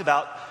I talked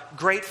about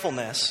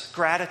gratefulness,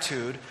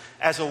 gratitude,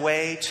 as a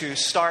way to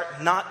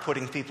start not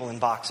putting people in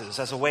boxes,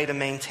 as a way to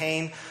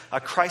maintain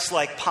a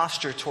Christ-like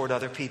posture toward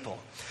other people.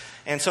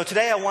 And so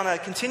today I want to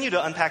continue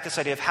to unpack this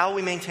idea of how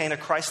we maintain a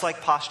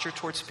Christ-like posture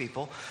towards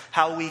people,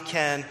 how we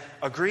can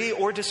agree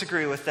or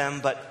disagree with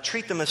them, but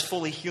treat them as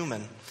fully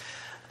human.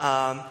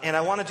 And I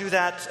want to do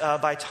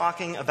that by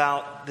talking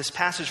about this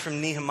passage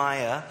from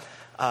Nehemiah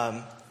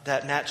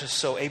that Matt just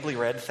so ably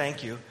read.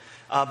 Thank you.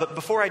 But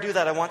before I do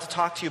that, I want to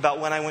talk to you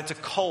about when I went to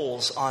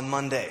Kohl's on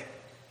Monday.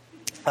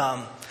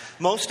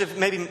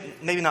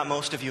 Maybe not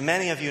most of you,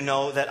 many of you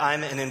know that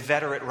I'm an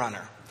inveterate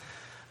runner.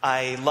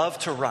 I love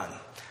to run.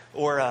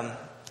 Or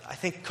I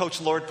think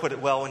Coach Lord put it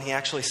well when he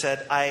actually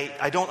said,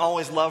 I don't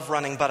always love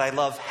running, but I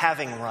love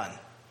having run.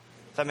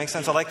 Does that make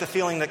sense? I like the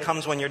feeling that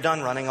comes when you're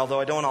done running,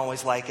 although I don't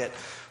always like it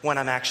when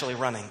I'm actually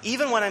running.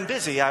 Even when I'm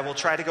busy, I will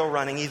try to go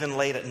running even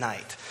late at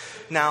night.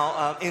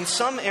 Now, in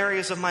some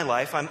areas of my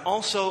life, I'm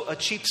also a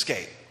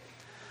cheapskate.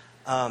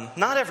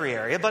 Not every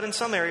area, but in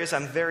some areas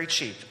I'm very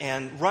cheap.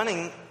 And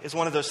running is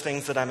one of those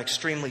things that I'm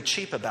extremely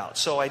cheap about.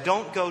 So I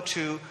don't go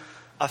to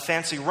a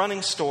fancy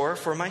running store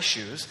for my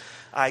shoes.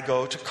 I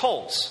go to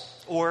Kohl's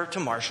or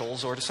to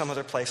Marshall's or to some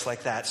other place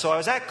like that. So I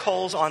was at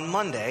Kohl's on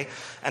Monday,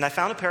 and I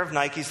found a pair of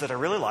Nikes that I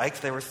really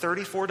liked. They were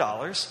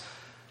 $34,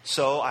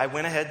 so I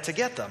went ahead to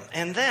get them.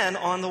 And then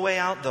on the way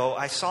out, though,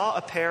 I saw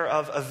a pair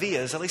of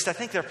Avias. At least I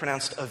think they're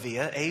pronounced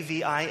Avia,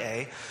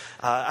 A-V-I-A.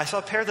 I saw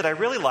a pair that I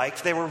really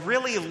liked. They were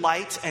really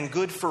light and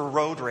good for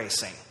road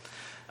racing.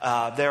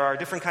 There are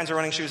different kinds of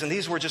running shoes, and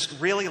these were just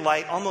really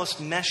light,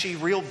 almost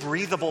meshy, real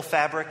breathable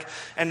fabric.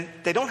 And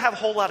they don't have a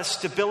whole lot of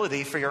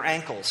stability for your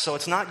ankles. So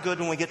it's not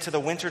good when we get to the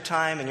winter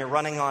time and you're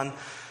running on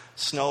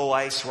snow,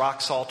 ice, rock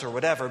salt, or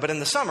whatever. But in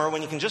the summer,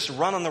 when you can just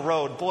run on the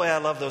road, boy, I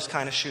love those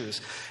kind of shoes.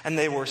 And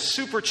they were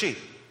super cheap.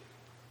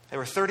 They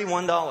were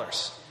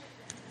 $31.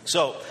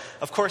 So,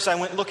 of course, I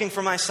went looking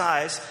for my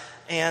size,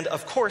 and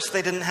of course,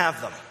 they didn't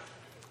have them.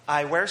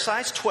 I wear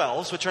size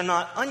 12s, which are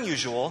not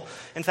unusual.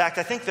 In fact,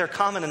 I think they're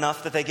common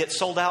enough that they get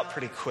sold out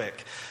pretty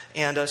quick.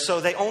 And so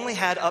they only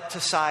had up to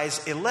size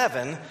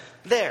 11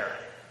 there.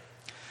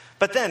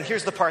 But then,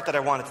 here's the part that I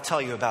wanted to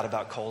tell you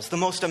about Kohl's. The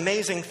most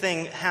amazing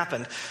thing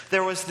happened.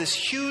 There was this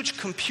huge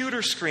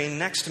computer screen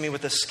next to me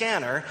with a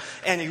scanner,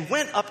 and you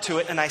went up to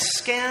it, and I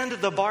scanned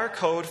the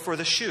barcode for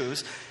the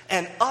shoes,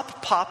 and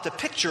up popped a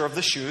picture of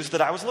the shoes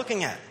that I was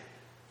looking at.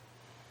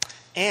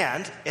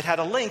 And it had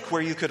a link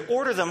where you could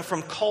order them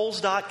from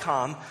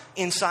Kohls.com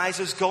in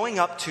sizes going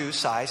up to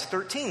size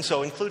 13,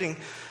 so including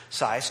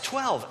size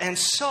 12.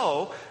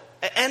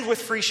 And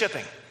with free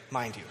shipping,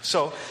 mind you.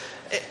 So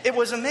it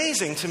was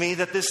amazing to me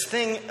that this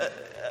thing,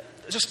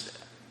 just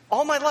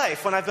all my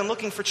life when I've been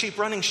looking for cheap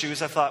running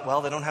shoes, I've thought,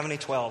 well, they don't have any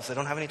 12s. They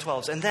don't have any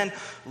 12s. And then,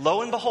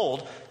 lo and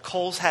behold,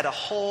 Kohl's had a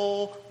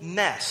whole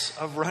mess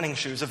of running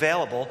shoes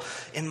available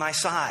in my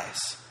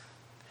size.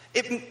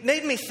 It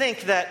made me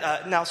think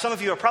that, now some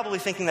of you are probably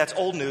thinking that's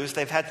old news.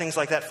 They've had things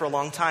like that for a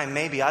long time.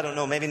 Maybe, I don't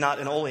know, maybe not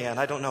in Olean,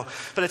 I don't know.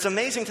 But it's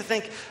amazing to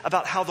think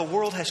about how the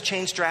world has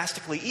changed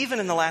drastically, even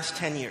in the last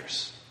 10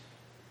 years.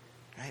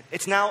 Right?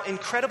 It's now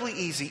incredibly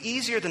easy,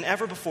 easier than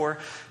ever before,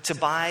 to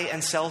buy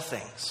and sell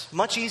things.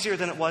 Much easier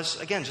than it was,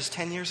 again, just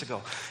 10 years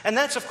ago. And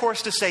that's, of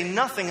course, to say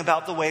nothing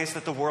about the ways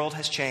that the world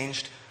has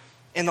changed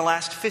in the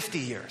last 50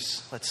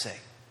 years, let's say.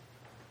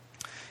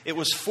 It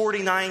was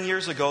 49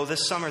 years ago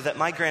this summer that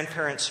my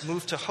grandparents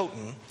moved to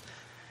Houghton.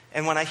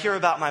 And when I hear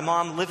about my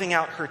mom living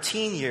out her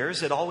teen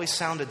years, it always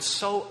sounded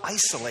so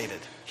isolated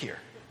here.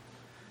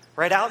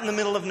 Right out in the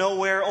middle of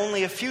nowhere,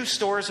 only a few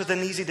stores within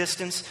easy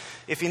distance.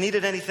 If you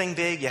needed anything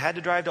big, you had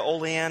to drive to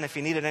Olean. If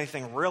you needed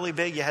anything really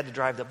big, you had to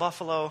drive to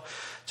Buffalo,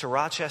 to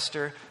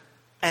Rochester.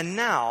 And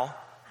now,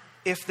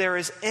 if there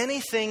is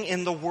anything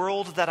in the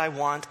world that I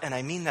want, and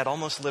I mean that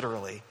almost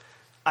literally,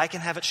 I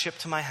can have it shipped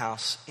to my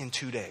house in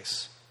 2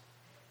 days.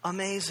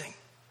 Amazing.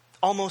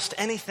 Almost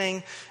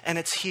anything, and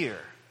it's here.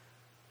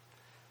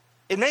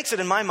 It makes it,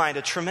 in my mind,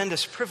 a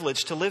tremendous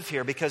privilege to live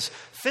here because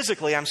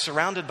physically I'm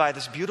surrounded by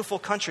this beautiful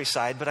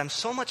countryside, but I'm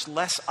so much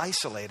less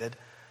isolated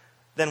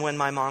than when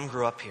my mom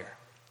grew up here.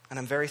 And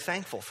I'm very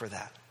thankful for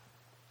that.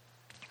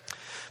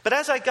 But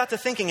as I got to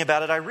thinking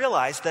about it, I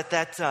realized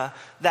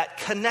that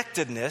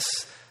connectedness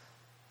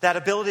that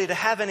ability to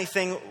have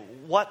anything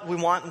what we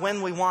want,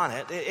 when we want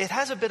it, it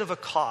has a bit of a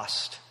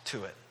cost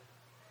to it.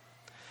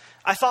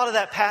 I thought of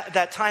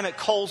that time at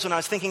Kohl's when I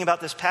was thinking about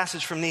this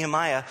passage from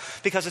Nehemiah,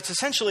 because it's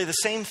essentially the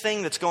same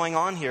thing that's going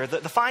on here.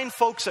 The fine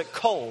folks at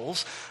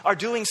Kohl's are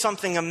doing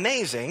something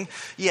amazing,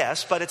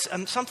 yes, but it's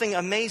something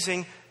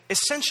amazing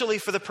essentially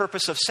for the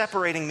purpose of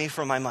separating me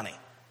from my money.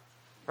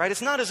 Right?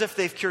 It's not as if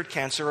they've cured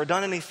cancer or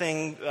done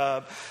anything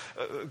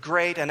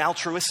great and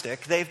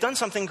altruistic. They've done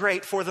something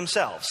great for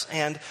themselves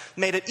and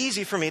made it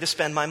easy for me to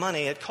spend my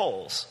money at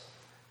Kohl's.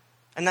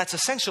 And that's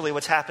essentially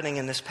what's happening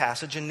in this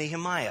passage in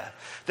Nehemiah.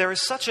 There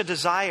is such a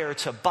desire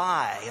to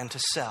buy and to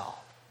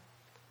sell.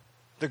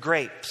 The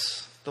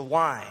grapes, the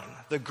wine,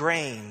 the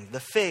grain,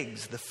 the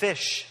figs, the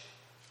fish,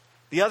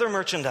 the other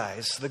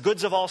merchandise, the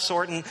goods of all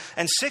sort,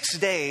 and 6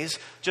 days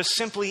just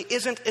simply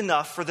isn't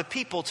enough for the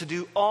people to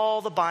do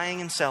all the buying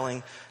and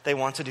selling they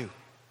want to do.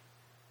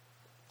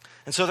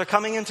 And so they're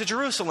coming into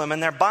Jerusalem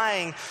and they're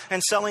buying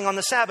and selling on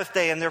the Sabbath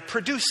day, and they're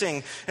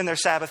producing in their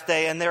Sabbath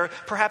day, and they're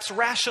perhaps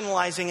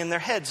rationalizing in their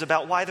heads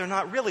about why they're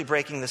not really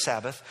breaking the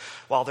Sabbath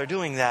while they're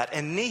doing that.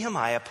 And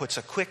Nehemiah puts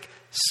a quick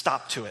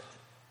stop to it.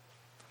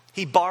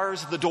 He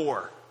bars the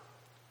door.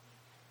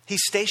 He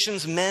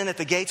stations men at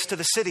the gates to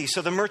the city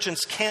so the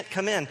merchants can't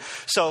come in.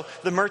 So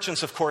the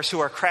merchants, of course,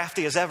 who are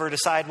crafty as ever,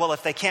 decide, well,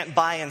 if they can't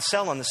buy and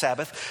sell on the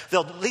Sabbath,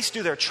 they'll at least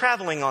do their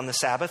traveling on the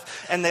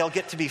Sabbath, and they'll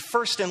get to be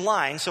first in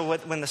line so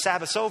when the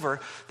Sabbath's over,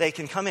 they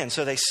can come in.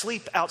 So they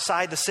sleep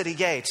outside the city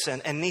gates,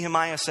 and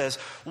Nehemiah says,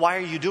 why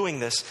are you doing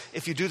this?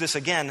 If you do this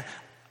again,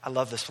 I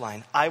love this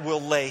line, I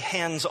will lay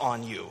hands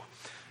on you,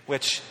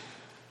 which...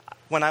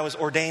 when I was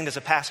ordained as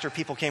a pastor,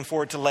 people came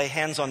forward to lay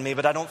hands on me,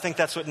 but I don't think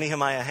that's what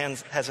Nehemiah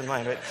has in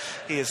mind. Right?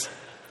 He's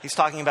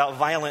talking about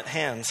violent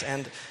hands.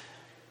 And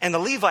the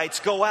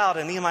Levites go out,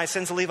 and Nehemiah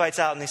sends the Levites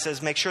out, and he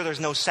says, make sure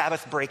there's no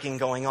Sabbath breaking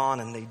going on,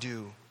 and they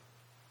do.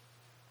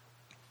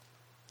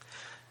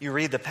 You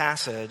read the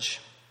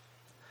passage,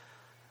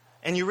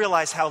 and you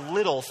realize how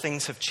little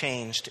things have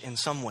changed in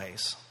some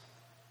ways.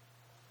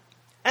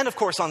 And of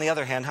course, on the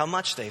other hand, how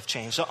much they've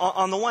changed. So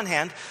on the one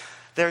hand,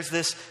 there's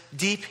this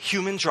deep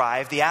human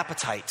drive, the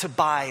appetite to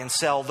buy and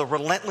sell, the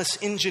relentless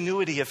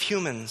ingenuity of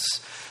humans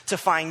to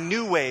find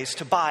new ways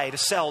to buy, to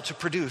sell, to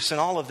produce. And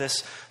all of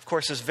this, of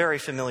course, is very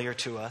familiar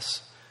to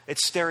us.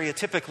 It's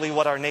stereotypically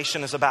what our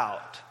nation is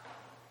about.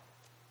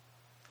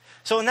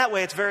 So in that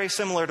way, it's very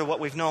similar to what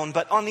we've known.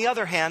 But on the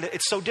other hand,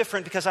 it's so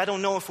different because I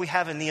don't know if we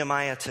have a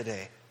Nehemiah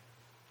today.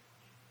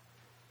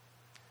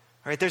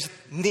 All right, there's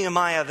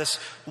Nehemiah, this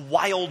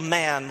wild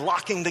man,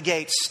 locking the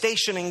gates,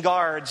 stationing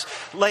guards,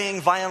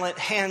 laying violent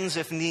hands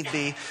if need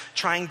be,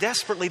 trying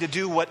desperately to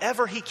do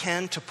whatever he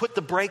can to put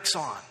the brakes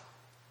on,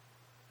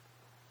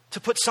 to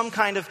put some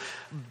kind of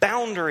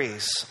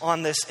boundaries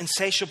on this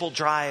insatiable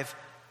drive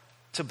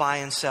to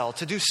buy and sell,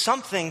 to do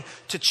something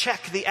to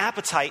check the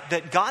appetite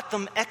that got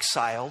them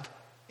exiled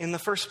in the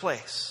first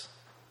place.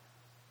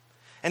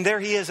 And there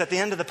he is at the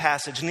end of the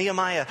passage,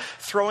 Nehemiah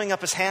throwing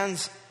up his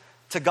hands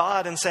to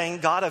God and saying,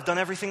 God, I've done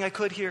everything I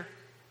could here.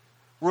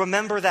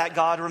 Remember that,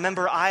 God.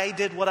 Remember I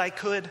did what I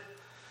could.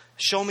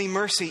 Show me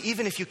mercy,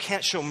 even if you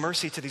can't show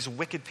mercy to these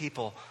wicked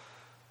people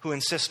who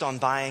insist on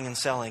buying and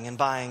selling and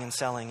buying and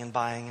selling and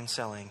buying and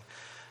selling,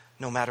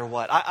 no matter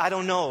what. I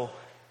don't know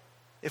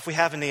if we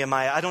have a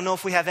Nehemiah. I don't know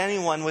if we have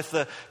anyone with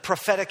the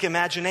prophetic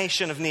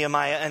imagination of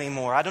Nehemiah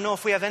anymore. I don't know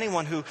if we have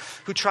anyone who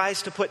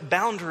tries to put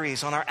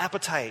boundaries on our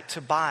appetite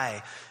to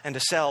buy and to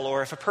sell,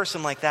 or if a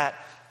person like that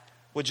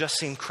would just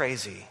seem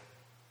crazy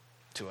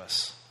to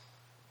us.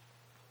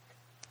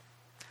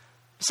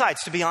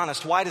 Besides, to be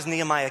honest, why does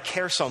Nehemiah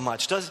care so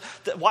much?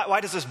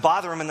 Why does this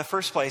bother him in the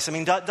first place? I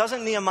mean,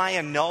 doesn't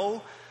Nehemiah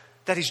know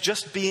that he's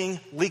just being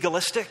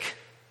legalistic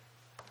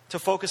to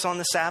focus on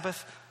the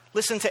Sabbath?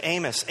 Listen to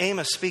Amos.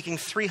 Amos speaking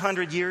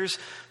 300 years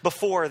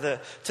before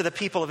to the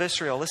people of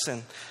Israel.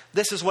 Listen,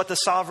 this is what the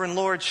sovereign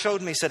Lord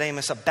showed me, said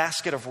Amos, a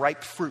basket of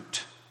ripe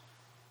fruit.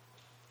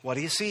 What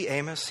do you see,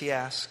 Amos? He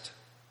asked.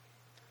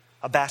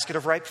 A basket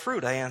of ripe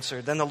fruit, I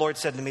answered. Then the Lord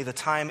said to me, the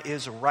time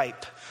is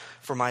ripe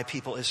for my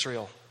people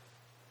Israel.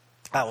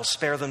 I will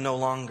spare them no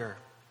longer.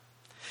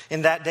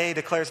 In that day,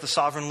 declares the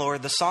sovereign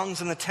Lord, the songs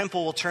in the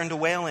temple will turn to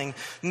wailing.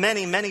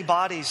 Many, many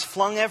bodies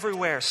flung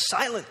everywhere.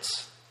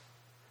 Silence.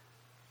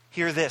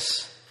 Hear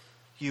this,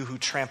 you who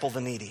trample the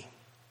needy.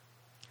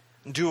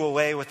 Do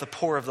away with the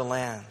poor of the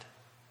land.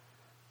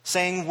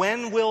 Saying,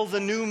 when will the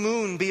new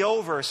moon be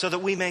over so that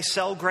we may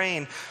sell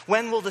grain?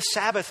 When will the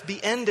Sabbath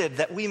be ended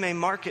that we may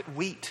market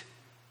wheat?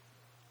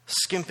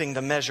 Skimping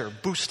the measure,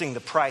 boosting the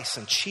price,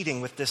 and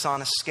cheating with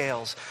dishonest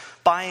scales,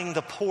 buying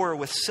the poor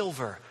with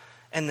silver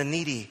and the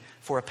needy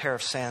for a pair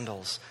of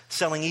sandals,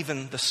 selling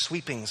even the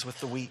sweepings with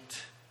the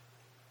wheat.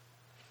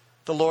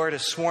 The Lord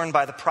has sworn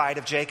by the pride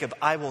of Jacob,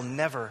 I will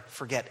never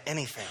forget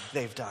anything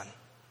they've done.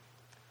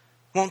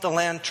 Won't the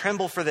land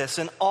tremble for this,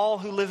 and all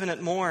who live in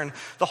it mourn?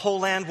 The whole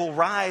land will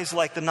rise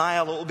like the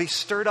Nile. It will be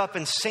stirred up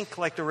and sink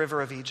like the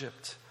river of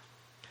Egypt.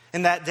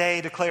 In that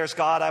day, declares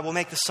God, I will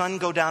make the sun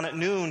go down at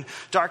noon,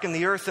 darken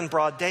the earth in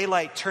broad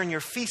daylight, turn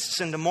your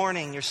feasts into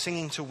mourning, your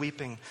singing to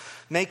weeping.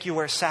 Make you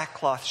wear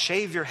sackcloth,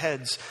 shave your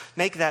heads,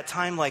 make that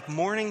time like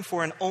mourning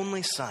for an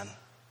only son,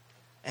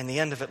 and the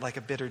end of it like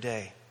a bitter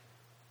day.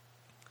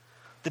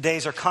 The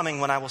days are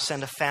coming when I will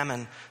send a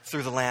famine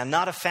through the land,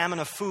 not a famine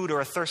of food or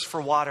a thirst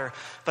for water,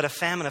 but a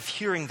famine of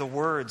hearing the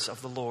words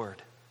of the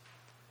Lord.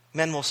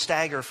 Men will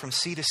stagger from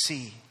sea to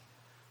sea,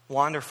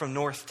 wander from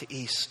north to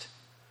east,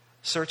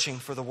 searching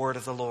for the word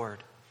of the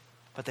Lord,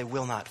 but they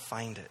will not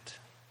find it.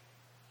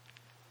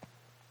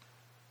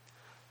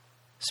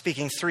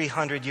 Speaking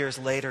 300 years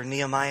later,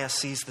 Nehemiah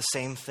sees the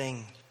same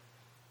thing.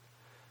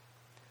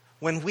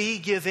 When we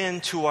give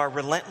in to our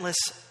relentless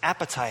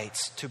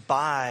appetites to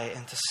buy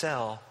and to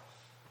sell,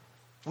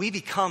 we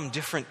become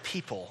different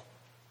people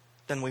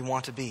than we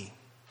want to be.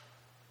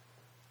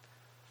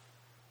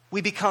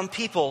 We become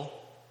people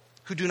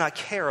who do not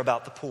care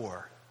about the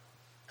poor,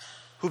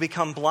 who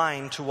become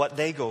blind to what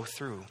they go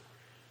through.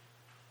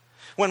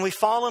 When we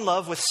fall in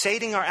love with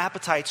sating our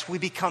appetites, we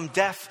become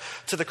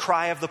deaf to the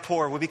cry of the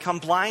poor. We become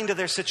blind to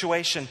their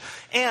situation.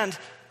 And,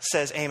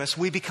 says Amos,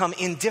 we become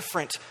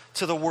indifferent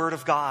to the word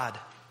of God.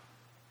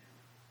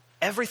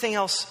 Everything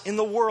else in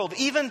the world,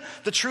 even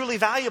the truly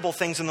valuable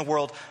things in the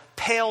world,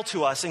 pale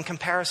to us in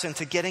comparison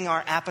to getting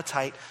our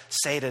appetite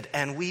sated,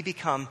 and we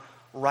become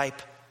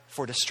ripe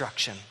for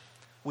destruction.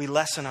 We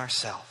lessen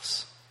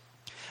ourselves.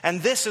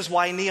 And this is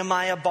why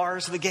Nehemiah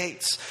bars the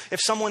gates.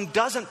 If someone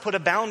doesn't put a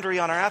boundary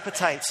on our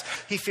appetites,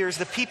 he fears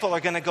the people are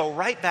going to go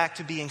right back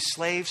to being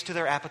slaves to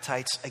their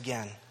appetites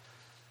again.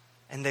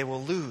 And they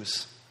will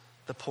lose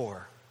the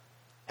poor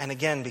and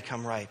again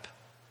become ripe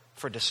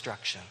for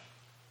destruction.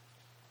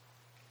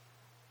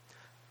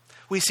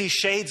 We see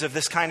shades of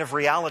this kind of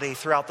reality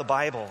throughout the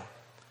Bible.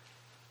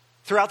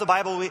 Throughout the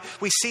Bible,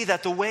 we see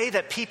that the way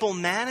that people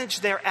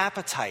manage their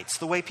appetites,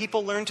 the way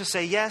people learn to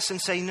say yes and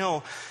say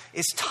no,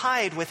 is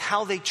tied with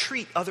how they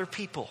treat other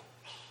people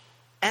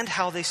and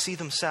how they see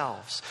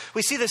themselves.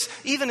 We see this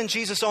even in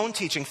Jesus' own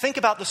teaching. Think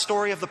about the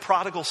story of the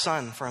prodigal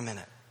son for a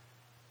minute.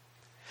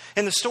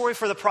 In the story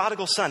for the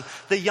prodigal son,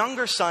 the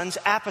younger son's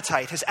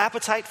appetite, his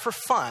appetite for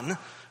fun,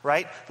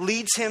 right,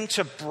 leads him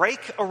to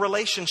break a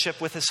relationship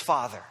with his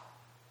father,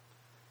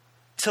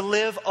 to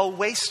live a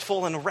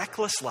wasteful and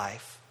reckless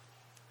life.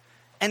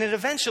 And it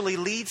eventually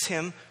leads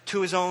him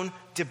to his own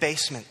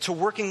debasement, to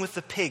working with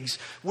the pigs,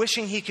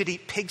 wishing he could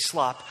eat pig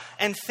slop,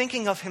 and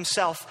thinking of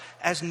himself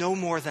as no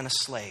more than a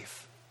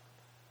slave.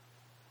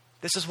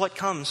 This is what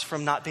comes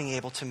from not being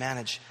able to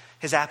manage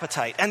his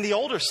appetite. And the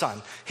older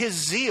son,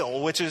 his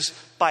zeal, which is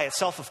by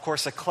itself, of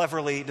course, a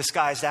cleverly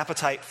disguised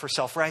appetite for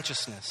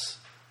self-righteousness.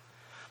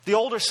 The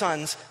older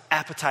son's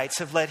appetites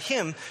have led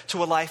him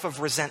to a life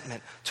of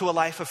resentment, to a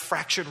life of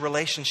fractured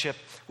relationship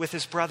with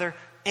his brother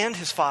and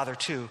his father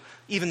too,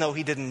 even though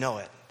he didn't know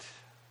it.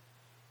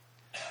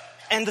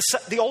 And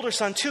the older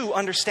son too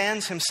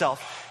understands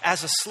himself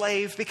as a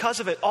slave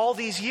because of it. All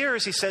these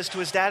years, he says to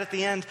his dad at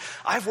the end,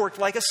 I've worked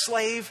like a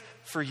slave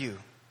for you.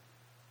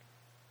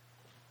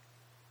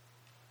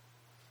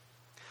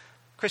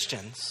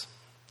 Christians,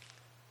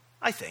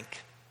 I think,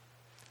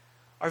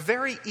 are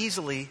very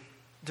easily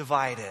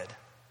divided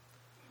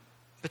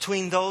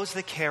between those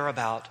that care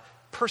about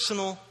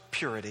personal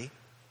purity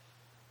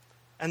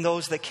and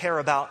those that care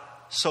about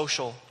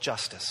social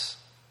justice.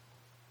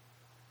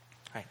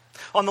 Right.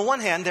 On the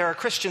one hand, there are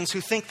Christians who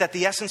think that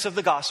the essence of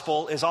the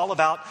gospel is all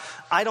about,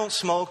 I don't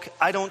smoke,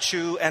 I don't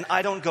chew, and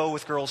I don't go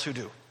with girls who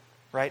do,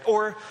 right?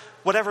 Or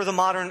whatever the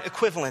modern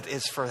equivalent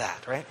is for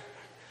that, right?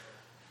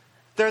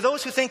 There are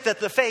those who think that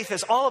the faith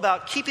is all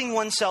about keeping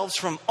oneself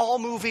from all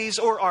movies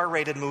or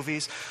R-rated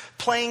movies,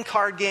 playing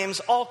card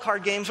games, all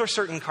card games or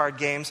certain card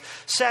games,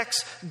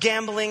 sex,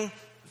 gambling,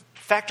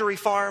 factory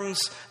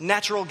farms,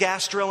 natural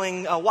gas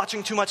drilling,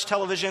 watching too much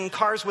television,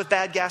 cars with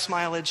bad gas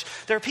mileage.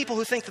 There are people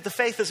who think that the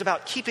faith is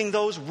about keeping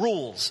those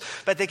rules,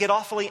 but they get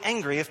awfully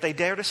angry if they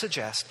dare to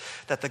suggest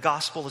that the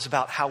gospel is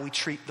about how we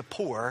treat the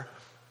poor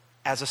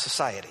as a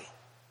society.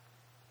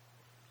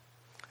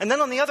 And then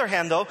on the other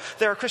hand, though,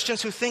 there are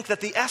Christians who think that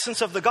the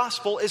essence of the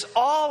gospel is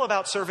all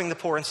about serving the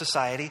poor in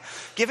society,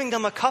 giving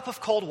them a cup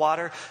of cold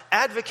water,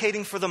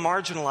 advocating for the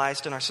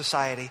marginalized in our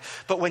society.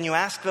 But when you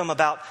ask them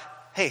about,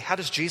 hey, how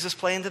does Jesus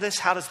play into this?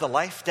 How does the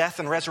life, death,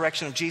 and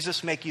resurrection of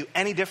Jesus make you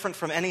any different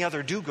from any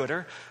other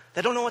do-gooder?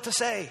 They don't know what to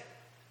say.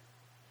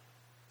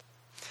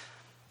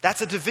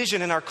 That's a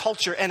division in our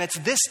culture, and it's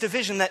this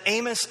division that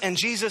Amos and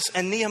Jesus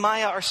and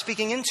Nehemiah are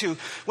speaking into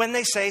when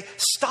they say,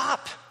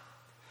 stop.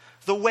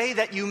 The way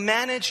that you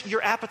manage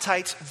your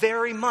appetites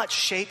very much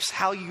shapes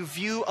how you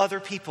view other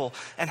people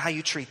and how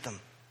you treat them.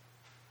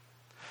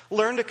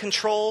 Learn to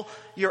control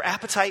your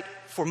appetite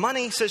for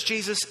money, says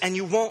Jesus, and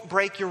you won't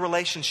break your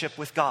relationship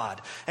with God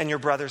and your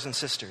brothers and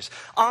sisters.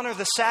 Honor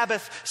the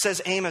Sabbath,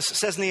 says Amos,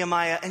 says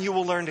Nehemiah, and you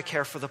will learn to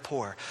care for the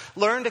poor.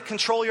 Learn to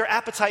control your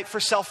appetite for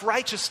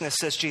self-righteousness,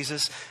 says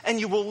Jesus, and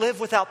you will live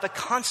without the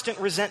constant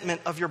resentment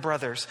of your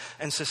brothers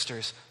and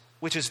sisters,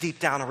 which is deep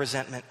down a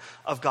resentment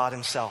of God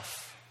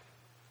himself.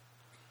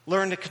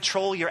 Learn to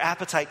control your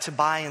appetite to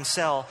buy and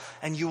sell,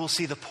 and you will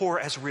see the poor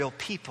as real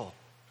people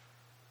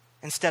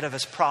instead of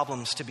as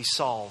problems to be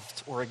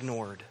solved or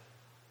ignored.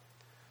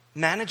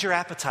 Manage your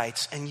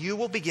appetites, and you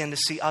will begin to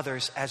see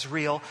others as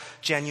real,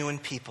 genuine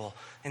people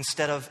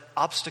instead of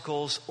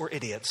obstacles or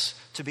idiots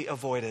to be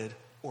avoided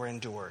or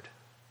endured.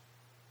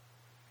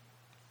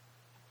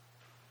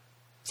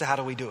 So how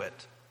do we do it?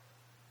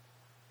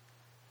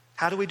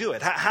 How do we do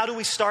it? How do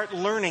we start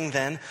learning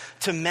then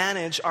to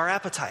manage our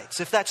appetites?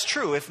 If that's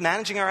true, if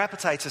managing our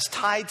appetites is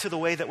tied to the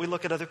way that we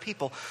look at other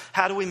people,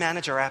 how do we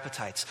manage our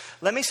appetites?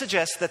 Let me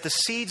suggest that the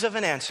seeds of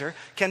an answer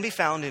can be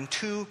found in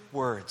 2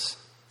 words: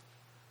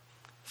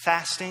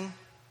 fasting,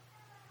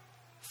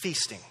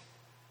 feasting.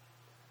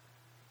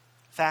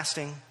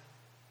 Fasting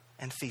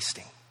and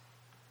feasting.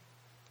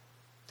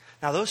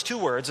 Now, those 2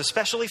 words,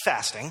 especially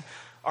fasting,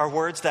 are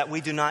words that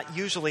we do not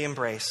usually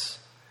embrace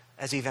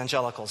as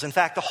evangelicals. In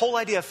fact, the whole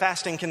idea of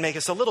fasting can make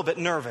us a little bit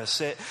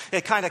nervous. It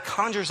kind of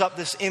conjures up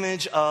this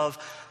image of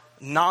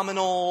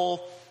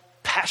nominal,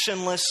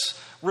 passionless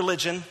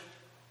religion.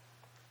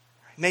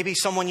 Maybe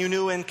someone you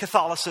knew in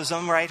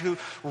Catholicism, right, who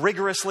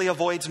rigorously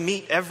avoids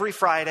meat every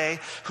Friday,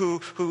 who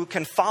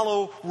can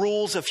follow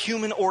rules of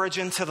human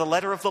origin to the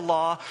letter of the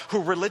law,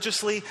 who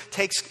religiously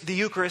takes the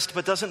Eucharist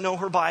but doesn't know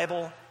her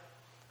Bible,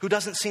 who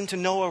doesn't seem to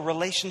know a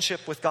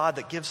relationship with God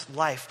that gives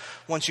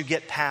life once you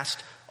get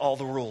past all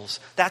the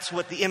rules. That's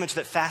what the image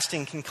that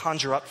fasting can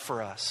conjure up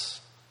for us.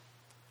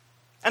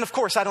 And of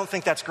course, I don't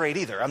think that's great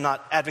either. I'm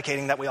not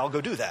advocating that we all go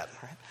do that,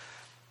 right?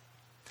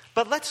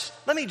 But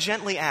let me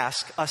gently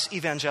ask us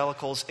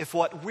evangelicals if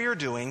what we're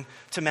doing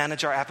to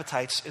manage our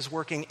appetites is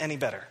working any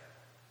better.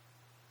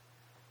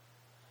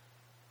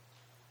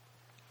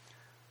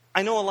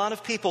 I know a lot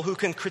of people who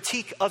can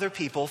critique other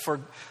people for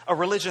a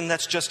religion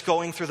that's just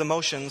going through the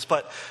motions,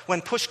 but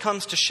when push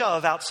comes to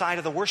shove outside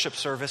of the worship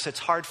service, it's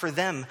hard for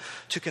them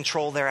to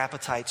control their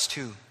appetites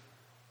too.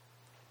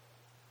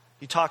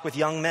 You talk with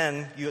young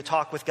men, you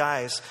talk with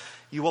guys,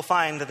 you will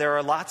find that there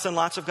are lots and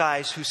lots of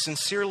guys who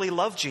sincerely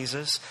love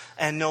Jesus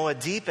and know a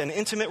deep and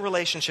intimate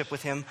relationship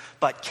with him,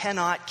 but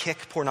cannot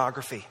kick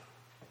pornography.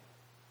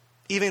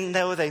 Even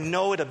though they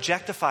know it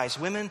objectifies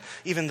women,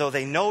 even though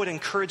they know it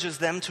encourages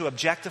them to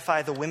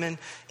objectify the women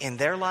in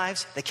their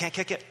lives, they can't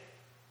kick it.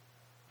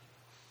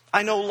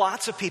 I know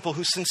lots of people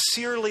who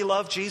sincerely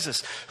love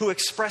Jesus, who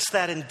express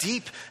that in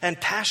deep and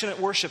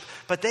passionate worship,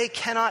 but they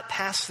cannot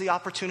pass the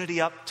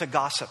opportunity up to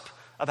gossip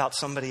about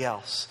somebody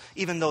else,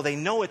 even though they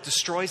know it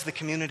destroys the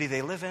community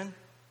they live in.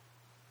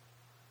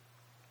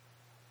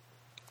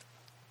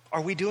 Are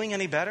we doing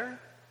any better?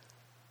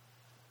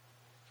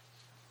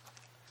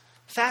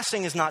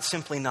 Fasting is not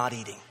simply not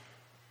eating.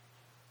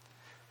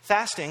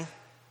 Fasting,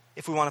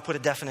 if we want to put a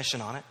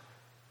definition on it,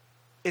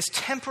 is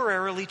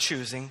temporarily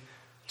choosing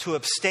to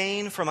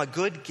abstain from a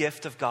good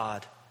gift of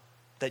God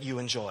that you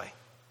enjoy.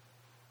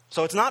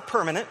 So it's not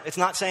permanent. It's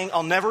not saying,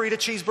 I'll never eat a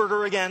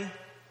cheeseburger again.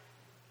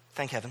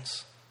 Thank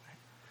heavens.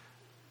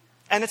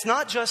 And it's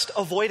not just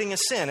avoiding a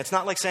sin. It's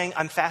not like saying,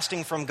 I'm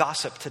fasting from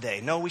gossip today.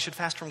 No, we should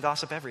fast from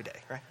gossip every day,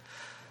 right?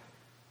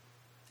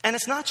 And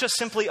it's not just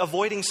simply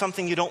avoiding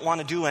something you don't want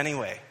to do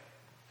anyway.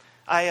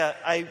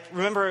 I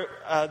remember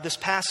this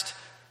past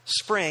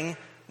spring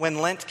when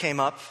Lent came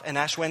up and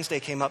Ash Wednesday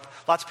came up,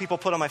 lots of people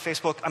put on my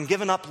Facebook, I'm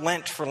giving up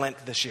Lent for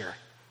Lent this year,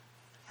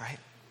 right?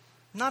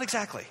 Not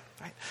exactly,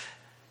 right?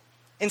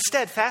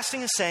 Instead,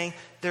 fasting is saying,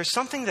 there's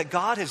something that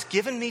God has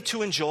given me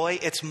to enjoy.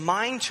 It's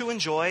mine to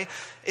enjoy.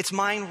 It's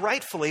mine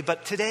rightfully,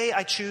 but today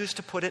I choose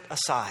to put it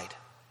aside.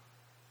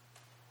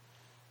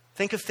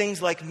 Think of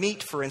things like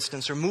meat, for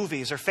instance, or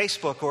movies, or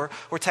Facebook,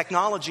 or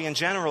technology in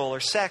general, or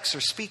sex,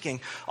 or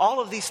speaking. All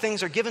of these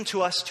things are given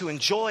to us to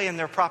enjoy in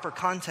their proper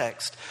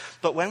context.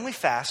 But when we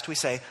fast, we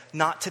say,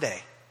 not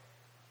today.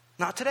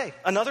 Not today.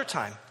 Another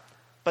time,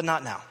 but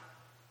not now.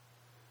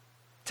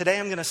 Today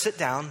I'm going to sit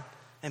down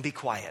and be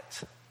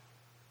quiet.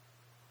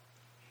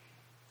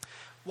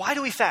 Why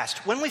do we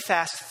fast? When we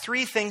fast,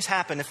 3 things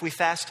happen if we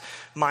fast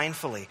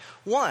mindfully.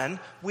 One,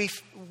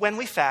 when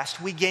we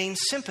fast, we gain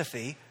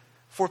sympathy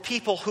for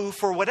people who,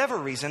 for whatever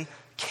reason,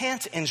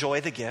 can't enjoy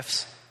the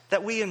gifts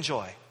that we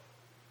enjoy.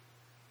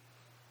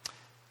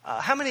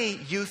 How many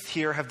youth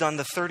here have done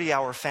the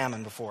 30-hour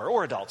famine before?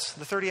 Or adults,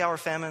 the 30-hour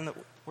famine that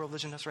World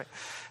Vision does, right?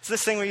 It's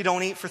this thing where you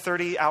don't eat for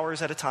 30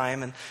 hours at a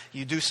time, and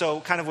you do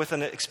so kind of with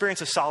an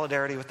experience of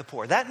solidarity with the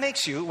poor. That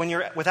makes you, when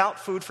you're without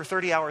food for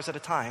 30 hours at a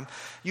time,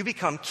 you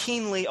become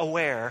keenly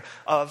aware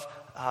of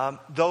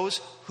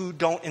those who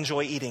don't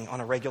enjoy eating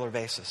on a regular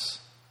basis.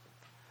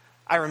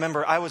 I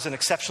remember I was an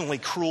exceptionally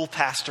cruel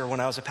pastor when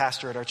I was a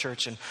pastor at our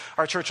church, and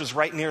our church was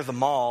right near the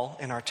mall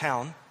in our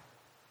town.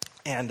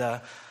 And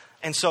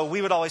so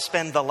we would always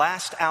spend the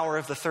last hour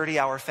of the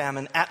 30-hour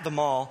famine at the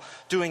mall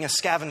doing a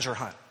scavenger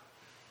hunt.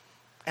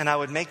 And I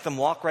would make them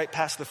walk right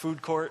past the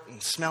food court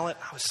and smell it.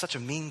 I was such a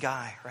mean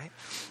guy, right?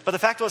 But the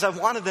fact was, I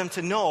wanted them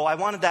to know, I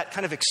wanted that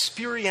kind of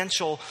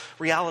experiential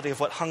reality of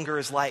what hunger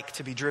is like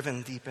to be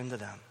driven deep into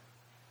them.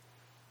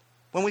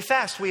 When we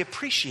fast, we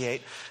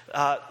appreciate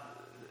the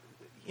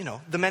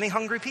many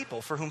hungry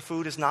people for whom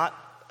food is not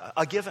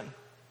a given.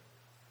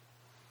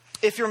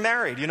 If you're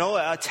married,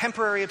 a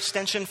temporary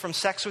abstention from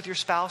sex with your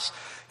spouse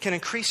can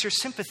increase your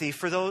sympathy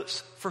for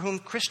those for whom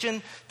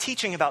Christian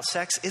teaching about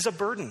sex is a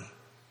burden.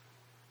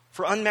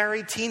 For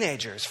unmarried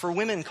teenagers, for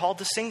women called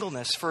to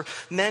singleness, for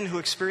men who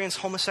experience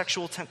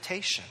homosexual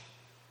temptation.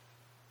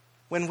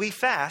 When we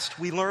fast,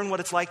 we learn what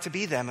it's like to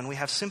be them, and we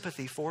have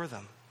sympathy for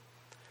them.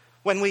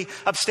 When we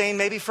abstain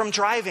maybe from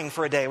driving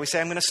for a day, we say,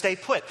 I'm going to stay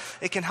put.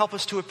 It can help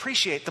us to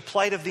appreciate the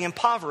plight of the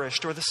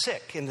impoverished or the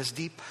sick in this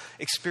deep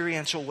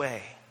experiential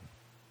way.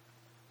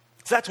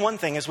 So that's one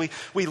thing, is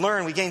we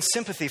learn, we gain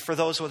sympathy for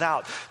those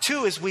without.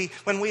 Two is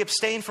when we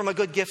abstain from a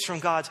good gift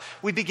from God,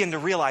 we begin to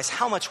realize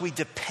how much we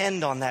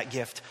depend on that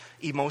gift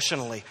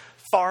emotionally,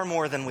 far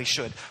more than we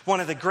should.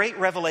 One of the great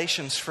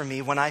revelations for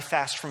me when I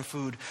fast from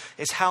food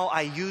is how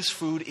I use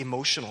food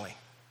emotionally.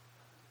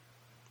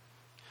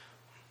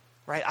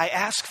 Right? I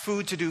ask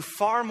food to do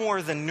far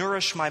more than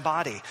nourish my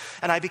body,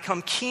 and I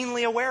become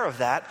keenly aware of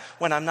that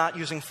when I'm not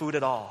using food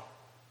at all.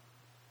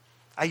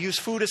 I use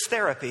food as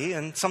therapy,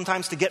 and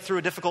sometimes to get through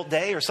a difficult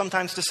day, or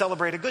sometimes to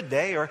celebrate a good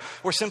day, or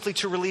simply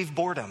to relieve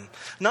boredom.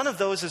 None of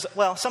those is,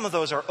 well, some of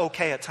those are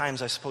okay at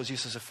times, I suppose,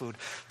 uses of food,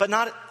 but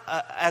not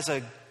as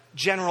a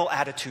general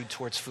attitude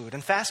towards food.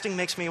 And fasting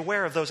makes me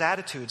aware of those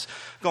attitudes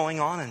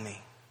going on in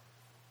me.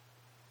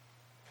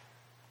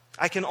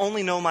 I can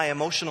only know my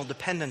emotional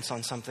dependence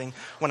on something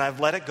when I've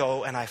let it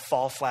go and I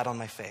fall flat on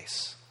my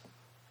face.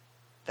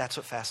 That's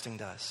what fasting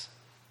does.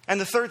 And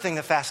the third thing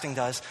that fasting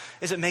does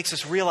is it makes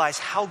us realize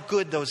how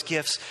good those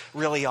gifts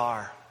really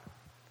are.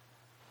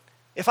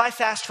 If I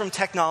fast from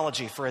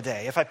technology for a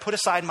day, if I put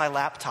aside my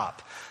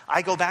laptop,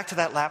 I go back to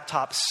that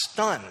laptop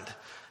stunned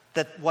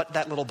that what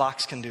that little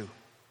box can do.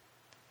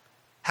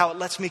 How it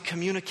lets me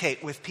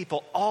communicate with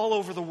people all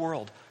over the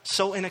world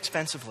so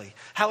inexpensively.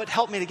 How it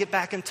helped me to get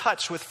back in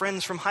touch with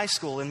friends from high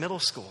school and middle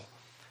school.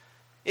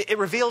 It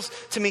reveals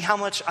to me how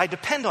much I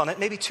depend on it,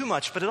 maybe too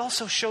much, but it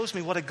also shows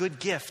me what a good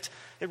gift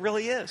it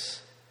really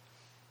is.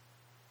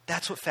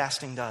 That's what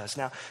fasting does.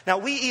 Now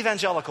we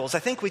evangelicals, I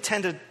think we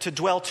tend to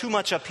dwell too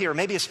much up here,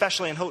 maybe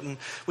especially in Houghton,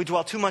 we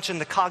dwell too much in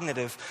the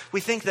cognitive. We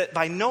think that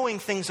by knowing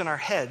things in our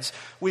heads,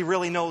 we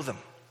really know them.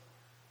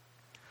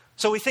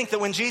 So we think that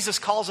when Jesus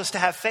calls us to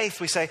have faith,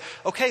 we say,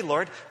 okay,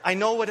 Lord, I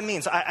know what it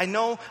means. I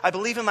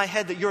believe in my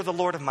head that you're the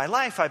Lord of my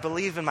life. I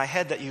believe in my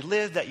head that you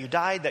lived, that you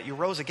died, that you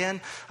rose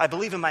again. I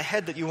believe in my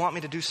head that you want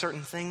me to do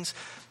certain things.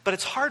 But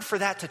it's hard for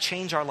that to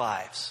change our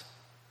lives.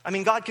 I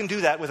mean, God can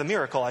do that with a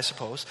miracle, I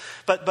suppose.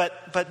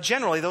 But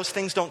generally, those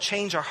things don't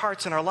change our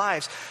hearts and our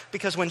lives,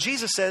 because when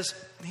Jesus says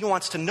he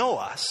wants to know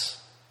us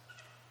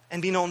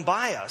and be known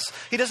by us,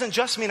 he doesn't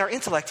just mean our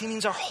intellect. He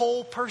means our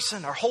whole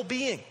person, our whole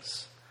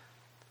beings.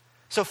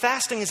 So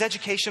fasting is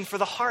education for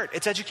the heart.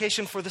 It's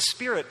education for the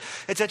spirit.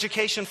 It's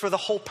education for the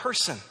whole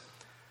person.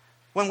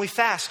 When we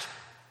fast,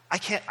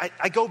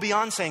 I go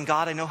beyond saying,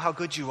 God, I know how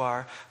good you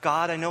are.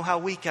 God, I know how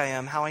weak I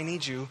am, how I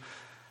need you.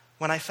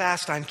 When I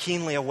fast, I'm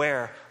keenly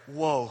aware,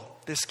 whoa,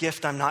 this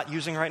gift I'm not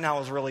using right now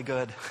is really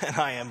good, and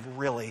I am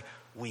really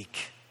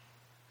weak.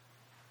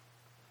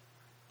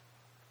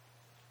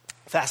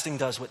 Fasting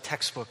does what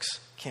textbooks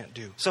can't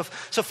do. So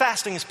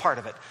fasting is part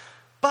of it.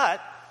 But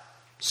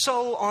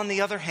so, on the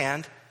other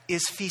hand,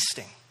 is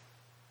feasting.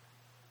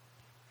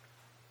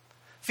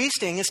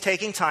 Feasting is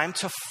taking time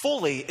to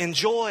fully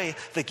enjoy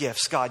the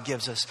gifts God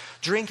gives us,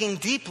 drinking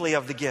deeply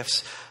of the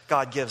gifts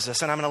God gives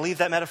us. And I'm going to leave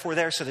that metaphor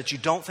there so that you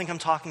don't think I'm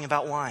talking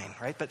about wine,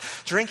 right? But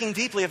drinking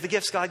deeply of the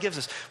gifts God gives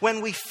us.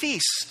 When we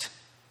feast,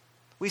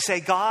 we say,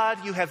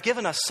 God, you have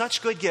given us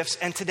such good gifts,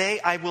 and today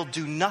I will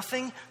do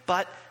nothing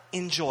but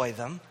enjoy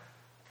them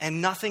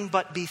and nothing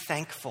but be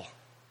thankful.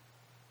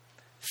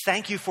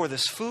 Thank you for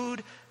this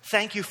food.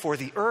 Thank you for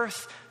the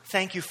earth.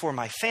 Thank you for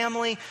my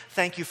family.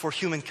 Thank you for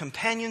human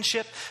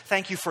companionship.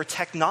 Thank you for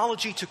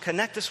technology to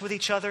connect us with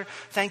each other.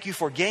 Thank you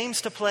for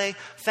games to play.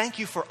 Thank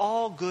you for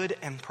all good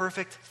and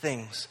perfect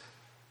things,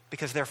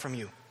 because they're from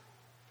you.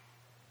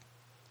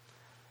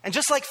 And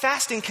just like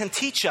fasting can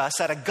teach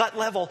us at a gut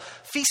level,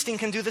 feasting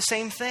can do the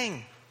same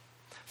thing.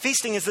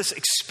 Feasting is this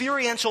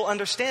experiential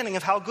understanding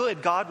of how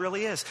good God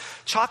really is.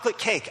 Chocolate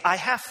cake. I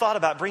half thought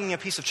about bringing a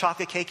piece of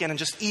chocolate cake in and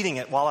just eating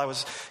it while I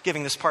was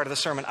giving this part of the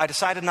sermon. I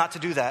decided not to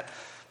do that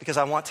because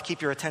I want to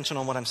keep your attention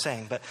on what I'm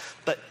saying.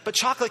 But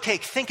chocolate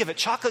cake, think of it.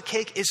 Chocolate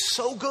cake is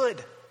so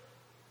good.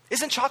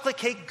 Isn't chocolate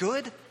cake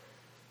good?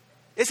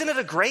 Isn't it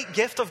a great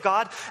gift of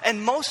God?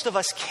 And most of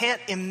us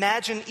can't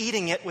imagine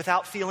eating it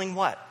without feeling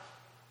what?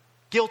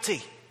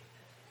 Guilty.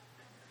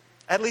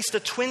 At least a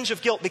twinge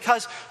of guilt,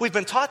 because we've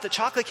been taught that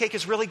chocolate cake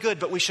is really good,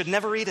 but we should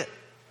never eat it.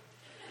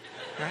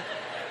 Right?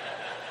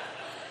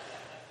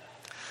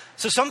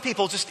 So some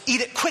people just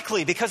eat it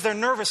quickly because they're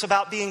nervous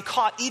about being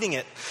caught eating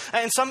it.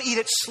 And some eat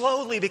it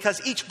slowly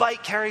because each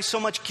bite carries so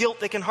much guilt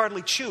they can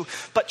hardly chew.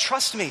 But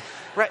trust me,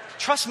 right?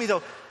 Trust me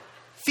though,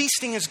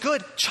 feasting is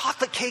good.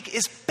 Chocolate cake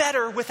is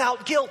better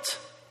without guilt.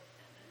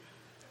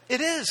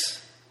 It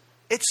is.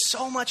 It's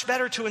so much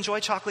better to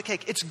enjoy chocolate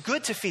cake. It's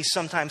good to feast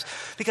sometimes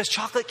because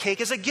chocolate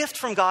cake is a gift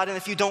from God. And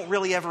if you don't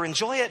really ever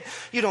enjoy it,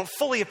 you don't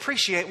fully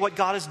appreciate what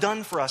God has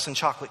done for us in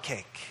chocolate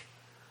cake.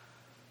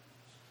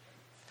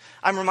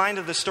 I'm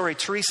reminded of the story.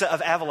 Teresa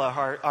of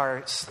Avila,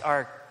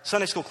 our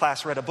Sunday school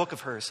class, read a book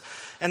of hers.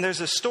 And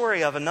there's a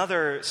story of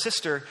another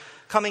sister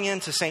coming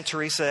into St.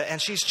 Teresa,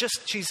 and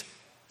she's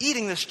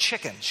eating this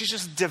chicken. She's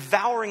just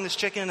devouring this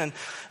chicken. And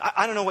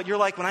I don't know what you're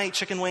like when I eat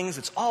chicken wings.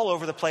 It's all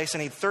over the place. I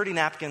need 30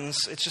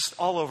 napkins. It's just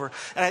all over.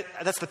 And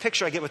that's the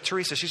picture I get with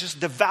Teresa. She's just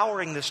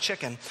devouring this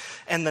chicken.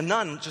 And the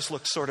nun just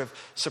looks sort of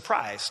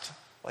surprised.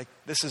 Like,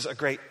 this is a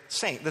great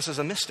saint. This is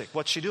a mystic.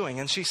 What's she doing?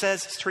 And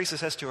Teresa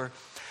says to her,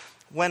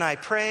 when I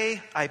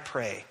pray, I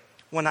pray.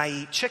 When I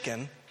eat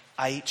chicken,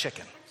 I eat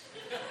chicken.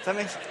 Does that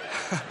make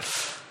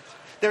sense?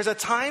 There's a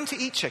time to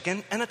eat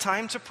chicken and a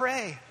time to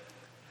pray.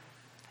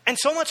 And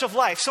so much of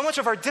life, so much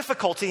of our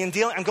difficulty in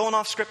dealing, I'm going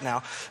off script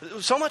now,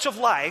 so much of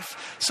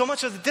life, so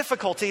much of the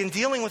difficulty in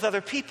dealing with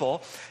other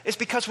people is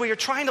because we are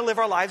trying to live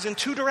our lives in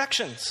two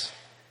directions.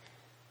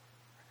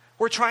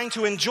 We're trying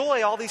to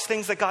enjoy all these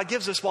things that God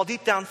gives us while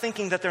deep down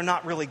thinking that they're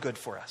not really good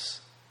for us.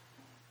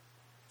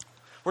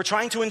 We're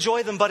trying to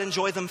enjoy them, but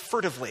enjoy them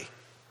furtively,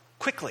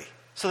 quickly,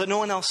 so that no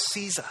one else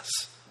sees us.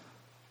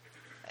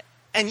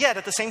 And yet,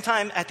 at the same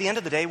time, at the end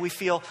of the day, we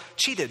feel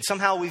cheated.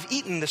 Somehow we've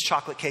eaten this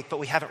chocolate cake, but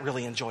we haven't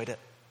really enjoyed it.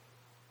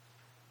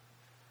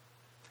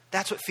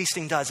 That's what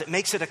feasting does. It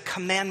makes it a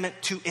commandment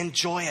to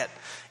enjoy it.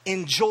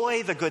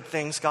 Enjoy the good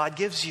things God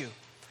gives you.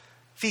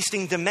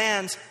 Feasting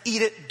demands,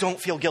 eat it, don't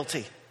feel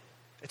guilty.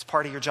 It's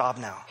part of your job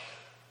now.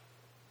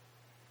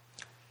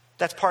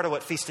 That's part of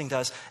what feasting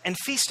does. And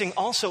feasting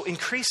also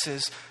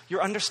increases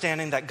your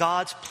understanding that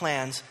God's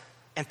plans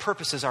and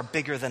purposes are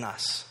bigger than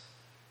us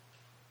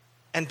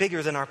and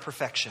bigger than our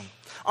perfection.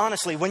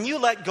 Honestly, when you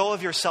let go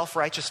of your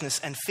self-righteousness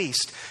and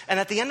feast, and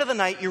at the end of the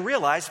night you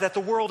realize that the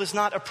world is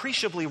not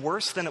appreciably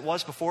worse than it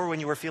was before when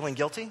you were feeling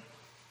guilty,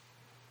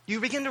 you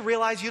begin to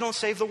realize you don't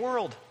save the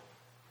world.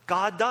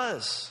 God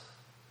does.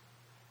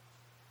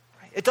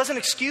 It doesn't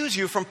excuse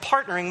you from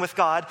partnering with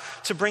God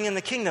to bring in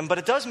the kingdom, but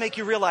it does make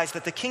you realize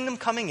that the kingdom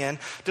coming in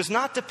does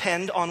not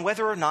depend on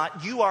whether or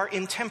not you are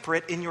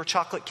intemperate in your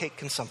chocolate cake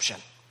consumption.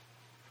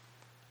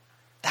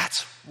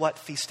 That's what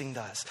feasting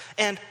does.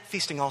 And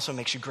feasting also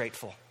makes you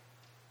grateful.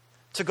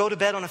 To go to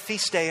bed on a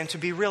feast day and to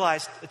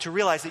realize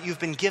that you've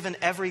been given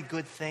every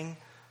good thing,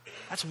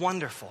 that's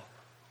wonderful.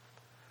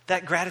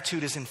 That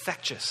gratitude is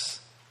infectious.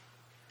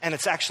 And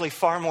it's actually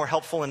far more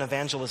helpful in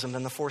evangelism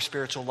than the 4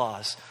 spiritual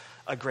laws.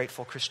 A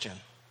grateful Christian.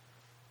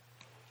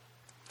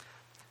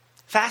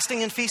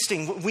 Fasting and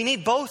feasting, we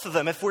need both of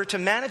them. If we're to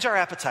manage our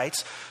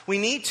appetites, we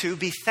need to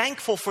be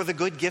thankful for the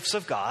good gifts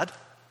of God.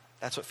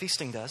 That's what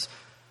feasting does.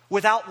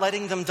 Without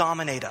letting them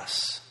dominate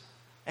us.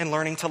 And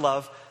learning to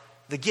love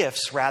the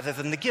gifts rather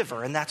than the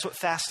giver. And that's what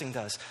fasting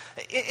does.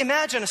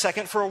 Imagine a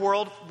second for a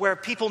world where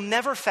people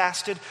never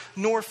fasted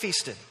nor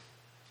feasted.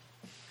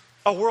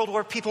 A world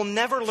where people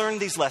never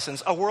learned these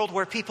lessons. A world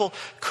where people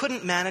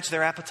couldn't manage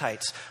their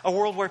appetites. A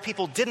world where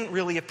people didn't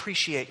really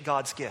appreciate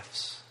God's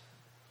gifts.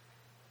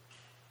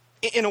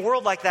 In a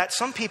world like that,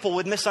 some people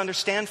would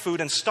misunderstand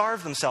food and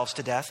starve themselves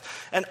to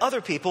death, and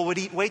other people would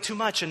eat way too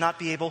much and not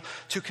be able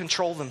to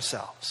control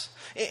themselves.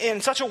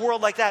 In such a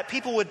world like that,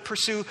 people would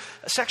pursue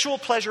sexual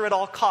pleasure at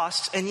all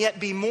costs and yet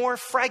be more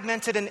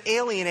fragmented and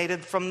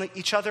alienated from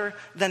each other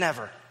than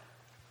ever.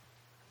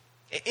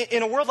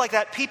 In a world like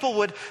that, people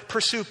would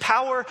pursue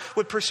power,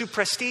 would pursue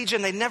prestige,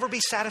 and they'd never be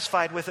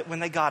satisfied with it when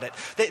they got it.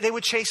 They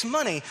would chase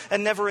money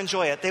and never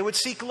enjoy it. They would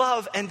seek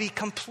love and be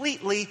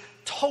completely,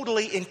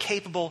 totally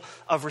incapable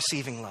of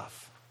receiving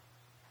love.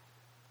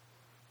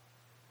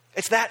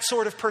 It's that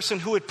sort of person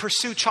who would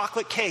pursue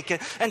chocolate cake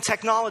and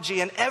technology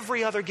and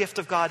every other gift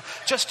of God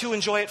just to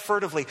enjoy it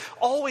furtively,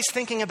 always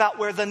thinking about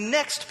where the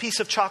next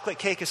piece of chocolate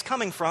cake is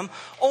coming from,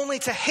 only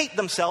to hate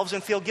themselves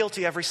and feel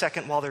guilty every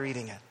second while they're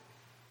eating it.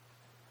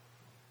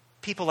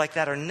 People like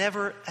that are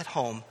never at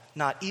home,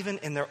 not even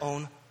in their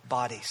own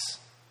bodies.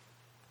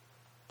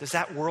 Does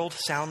that world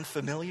sound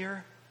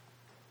familiar?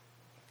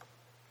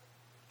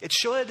 It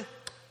should.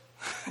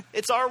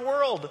 It's our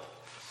world.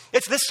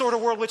 It's this sort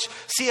of world which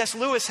C.S.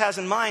 Lewis has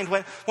in mind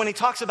when he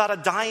talks about a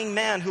dying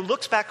man who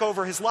looks back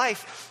over his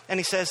life and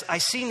he says, I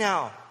see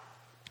now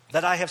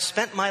that I have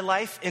spent my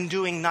life in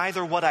doing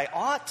neither what I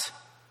ought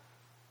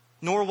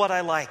nor what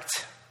I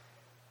liked.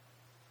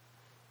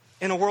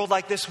 In a world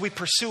like this, we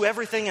pursue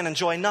everything and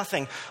enjoy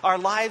nothing. Our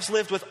lives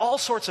lived with all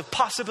sorts of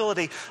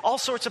possibility, all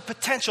sorts of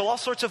potential, all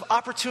sorts of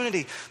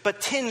opportunity,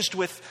 but tinged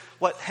with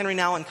what Henry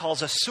Nouwen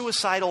calls a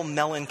suicidal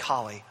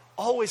melancholy,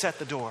 always at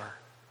the door.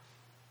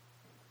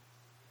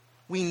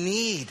 We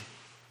need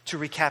to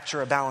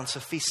recapture a balance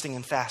of feasting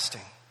and fasting.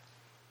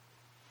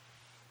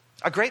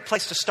 A great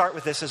place to start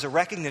with this is a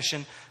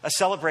recognition, a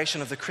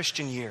celebration of the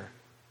Christian year.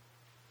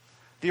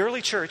 The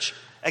early church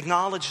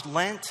acknowledged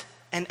Lent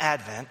and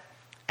Advent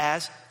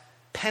as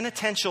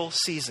penitential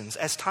seasons,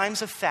 as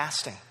times of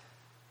fasting,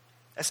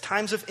 as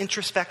times of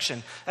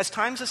introspection, as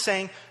times of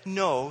saying,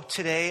 no,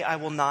 today I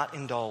will not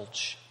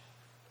indulge.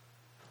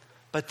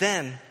 But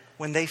then,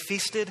 when they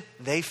feasted,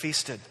 they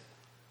feasted.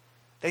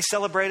 They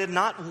celebrated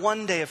not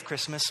one day of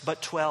Christmas,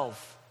 but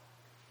 12.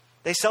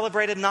 They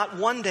celebrated not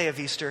one day of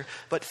Easter,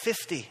 but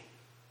 50.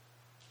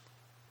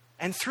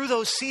 And through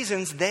those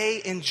seasons,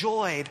 they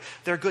enjoyed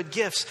their good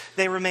gifts.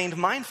 They remained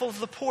mindful of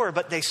the poor,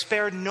 but they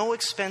spared no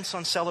expense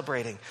on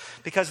celebrating,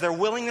 because their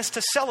willingness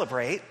to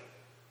celebrate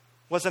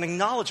was an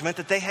acknowledgement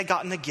that they had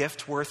gotten a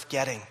gift worth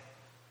getting.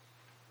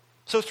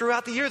 So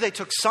throughout the year, they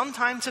took some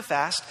time to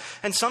fast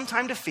and some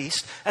time to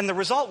feast, and the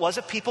result was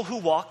a people who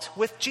walked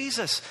with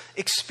Jesus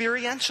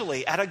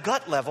experientially at a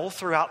gut level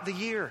throughout the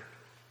year.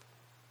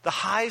 The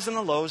highs and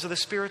the lows of the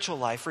spiritual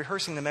life,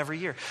 rehearsing them every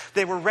year.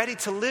 They were ready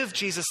to live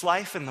Jesus'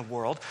 life in the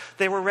world.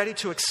 They were ready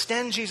to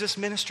extend Jesus'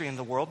 ministry in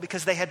the world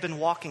because they had been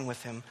walking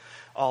with him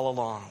all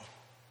along.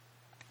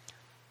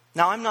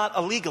 Now, I'm not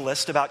a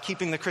legalist about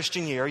keeping the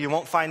Christian year. You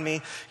won't find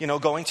me,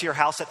 going to your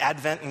house at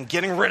Advent and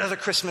getting rid of the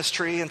Christmas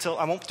tree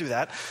I won't do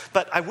that.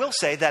 But I will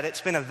say that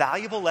it's been a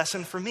valuable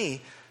lesson for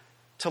me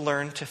to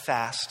learn to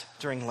fast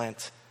during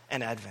Lent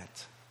and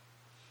Advent.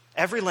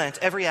 Every Lent,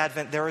 every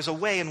Advent, there is a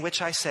way in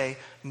which I say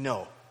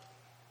no.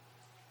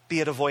 Be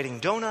it avoiding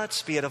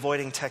donuts, be it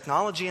avoiding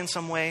technology in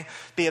some way,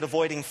 be it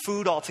avoiding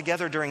food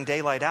altogether during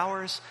daylight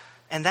hours.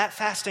 And that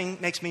fasting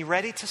makes me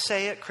ready to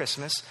say at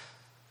Christmas,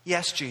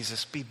 yes,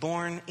 Jesus, be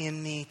born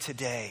in me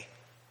today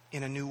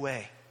in a new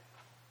way.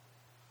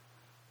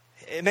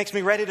 It makes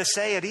me ready to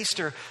say at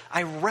Easter,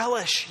 I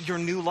relish your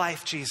new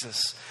life,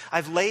 Jesus.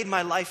 I've laid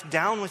my life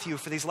down with you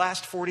for these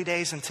last 40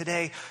 days, and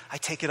today I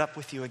take it up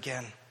with you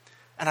again.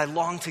 And I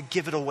long to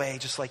give it away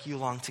just like you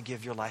long to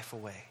give your life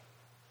away.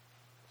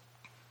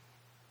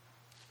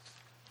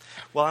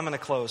 Well, I'm going to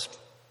close.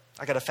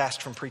 I got to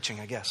fast from preaching,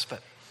 I guess.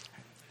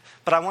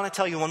 But I want to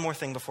tell you one more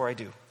thing before I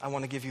do. I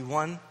want to give you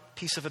one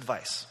piece of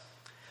advice.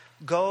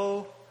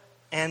 Go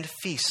and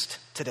feast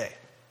today.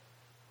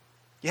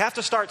 You have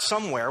to start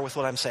somewhere with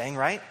what I'm saying,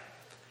 right?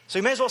 So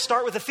you may as well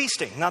start with the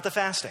feasting, not the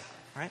fasting,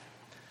 right?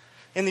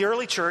 In the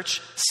early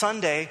church,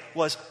 Sunday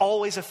was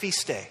always a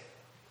feast day.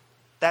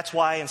 That's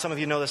why, and some of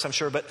you know this, I'm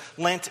sure, but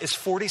Lent is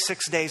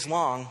 46 days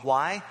long.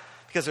 Why?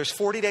 Because there's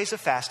 40 days of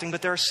fasting,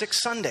 but there are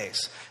 6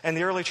 Sundays. And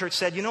the early church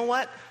said, you know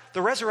what?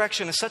 The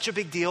resurrection is such a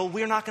big deal,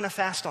 we're not going to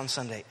fast on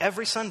Sunday.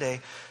 Every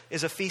Sunday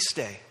is a feast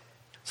day.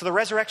 So the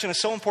resurrection is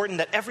so important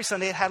that every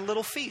Sunday it had a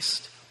little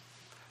feast.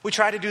 We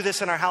try to do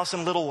this in our house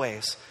in little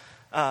ways.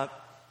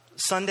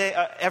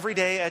 Every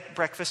day at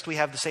breakfast we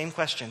have the same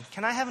question.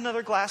 Can I have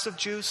another glass of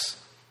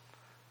juice?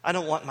 I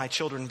don't want my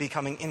children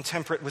becoming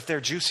intemperate with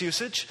their juice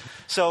usage.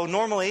 So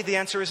normally the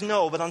answer is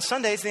no, but on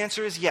Sundays the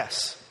answer is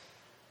yes.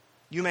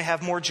 You may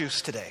have more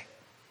juice today.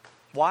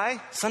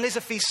 Why? Sunday's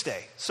a feast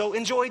day. So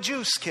enjoy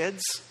juice,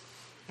 kids.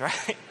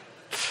 Right?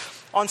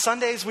 On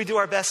Sundays, we do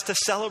our best to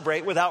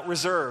celebrate without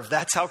reserve.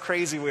 That's how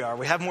crazy we are.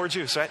 We have more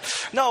juice, right?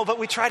 No, but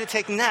we try to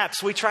take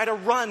naps. We try to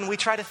run. We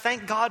try to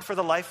thank God for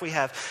the life we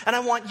have. And I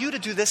want you to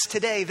do this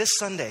today, this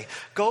Sunday.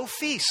 Go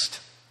feast.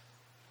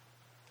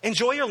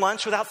 Enjoy your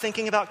lunch without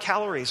thinking about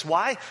calories.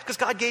 Why? Because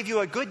God gave you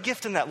a good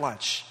gift in that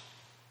lunch.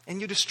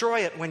 And you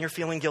destroy it when you're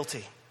feeling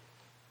guilty.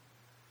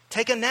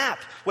 Take a nap.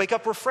 Wake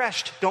up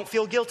refreshed. Don't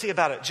feel guilty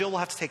about it. Jill will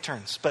have to take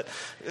turns, but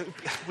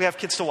we have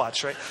kids to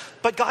watch, right?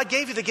 But God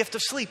gave you the gift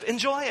of sleep.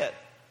 Enjoy it.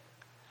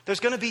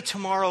 There's going to be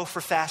tomorrow for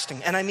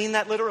fasting, and I mean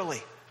that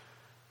literally.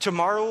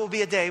 Tomorrow will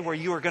be a day where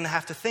you are going to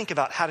have to think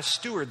about how to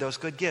steward those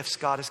good gifts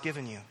God has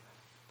given you.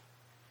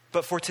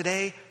 But for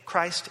today,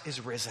 Christ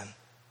is risen.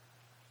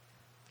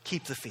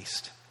 Keep the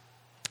feast.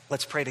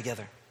 Let's pray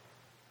together.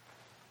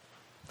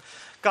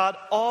 God,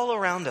 all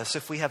around us,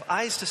 if we have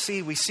eyes to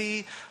see, we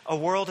see a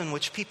world in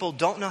which people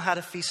don't know how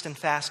to feast and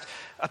fast,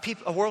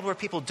 a world where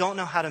people don't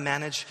know how to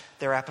manage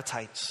their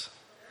appetites.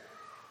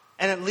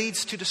 And it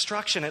leads to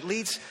destruction. It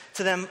leads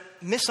to them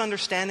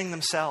misunderstanding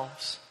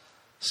themselves,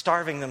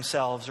 starving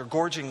themselves, or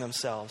gorging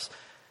themselves.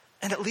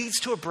 And it leads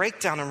to a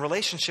breakdown in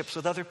relationships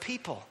with other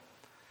people.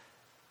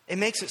 It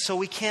makes it so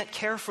we can't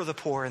care for the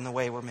poor in the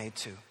way we're made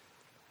to.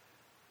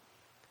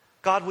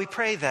 God, we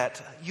pray that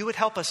you would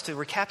help us to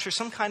recapture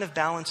some kind of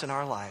balance in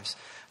our lives,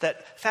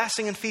 that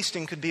fasting and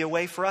feasting could be a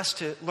way for us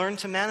to learn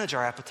to manage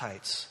our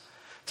appetites,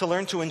 to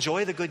learn to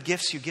enjoy the good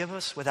gifts you give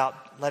us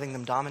without letting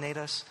them dominate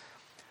us,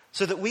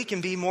 so that we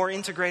can be more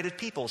integrated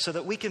people, so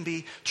that we can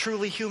be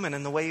truly human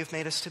in the way you've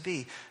made us to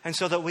be, and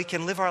so that we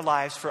can live our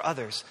lives for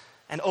others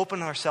and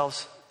open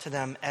ourselves to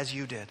them as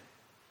you did.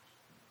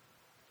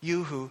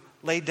 You who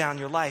laid down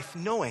your life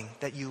knowing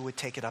that you would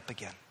take it up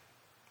again.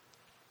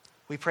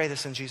 We pray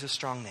this in Jesus'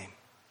 strong name.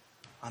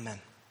 Amen.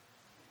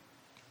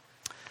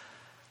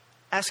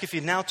 Ask if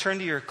you'd now turn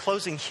to your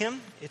closing hymn.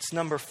 It's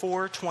number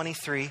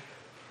 423,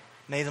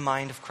 May the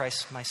Mind of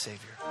Christ My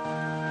Savior.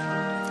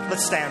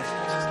 Let's stand.